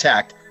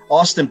 Contact,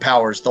 Austin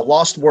Powers, The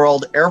Lost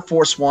World, Air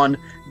Force One,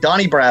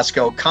 Donnie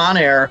Brasco, Con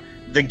Air,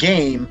 The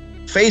Game,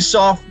 Face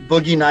Off,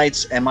 Boogie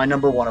Nights, and my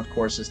number 1, of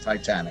course, is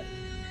Titanic.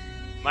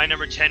 My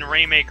number 10,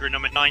 Rainmaker.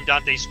 Number 9,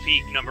 Dante's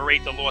Peak. Number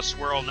 8, The Lost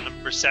World.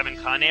 Number 7,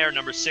 Con Air.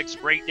 Number 6,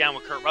 Breakdown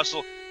with Kurt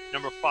Russell.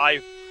 Number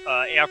 5,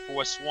 Air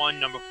Force One.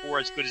 Number 4,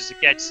 As Good as It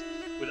Gets,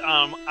 with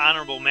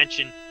honorable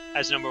mention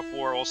as number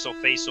 4, also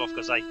Face Off,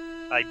 because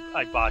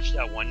I botched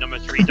that one. Number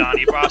 3,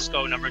 Donnie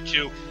Brasco. Number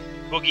 2,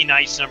 Boogie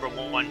Nights. Number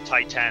 1,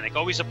 Titanic.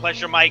 Always a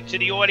pleasure, Mike. To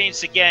the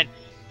audience again,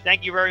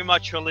 thank you very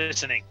much for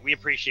listening. We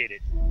appreciate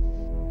it.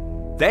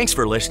 Thanks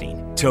for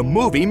listening to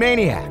Movie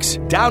Maniacs.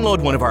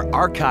 Download one of our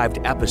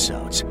archived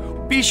episodes.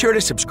 Be sure to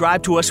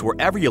subscribe to us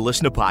wherever you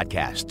listen to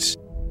podcasts.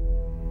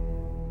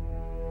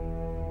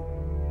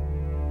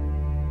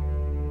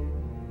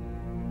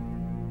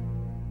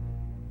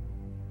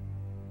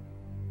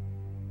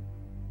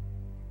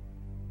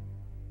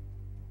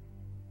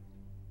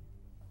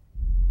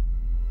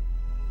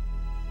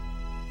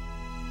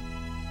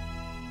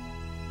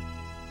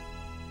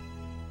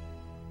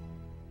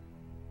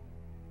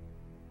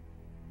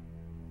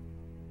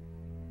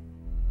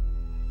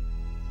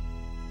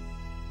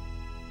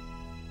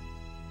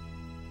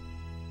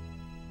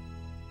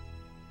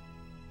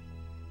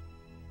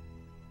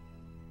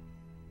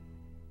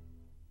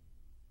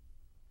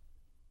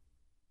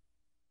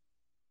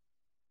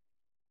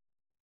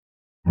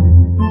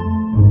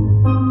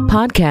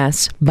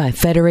 Podcasts by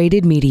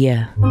Federated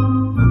Media.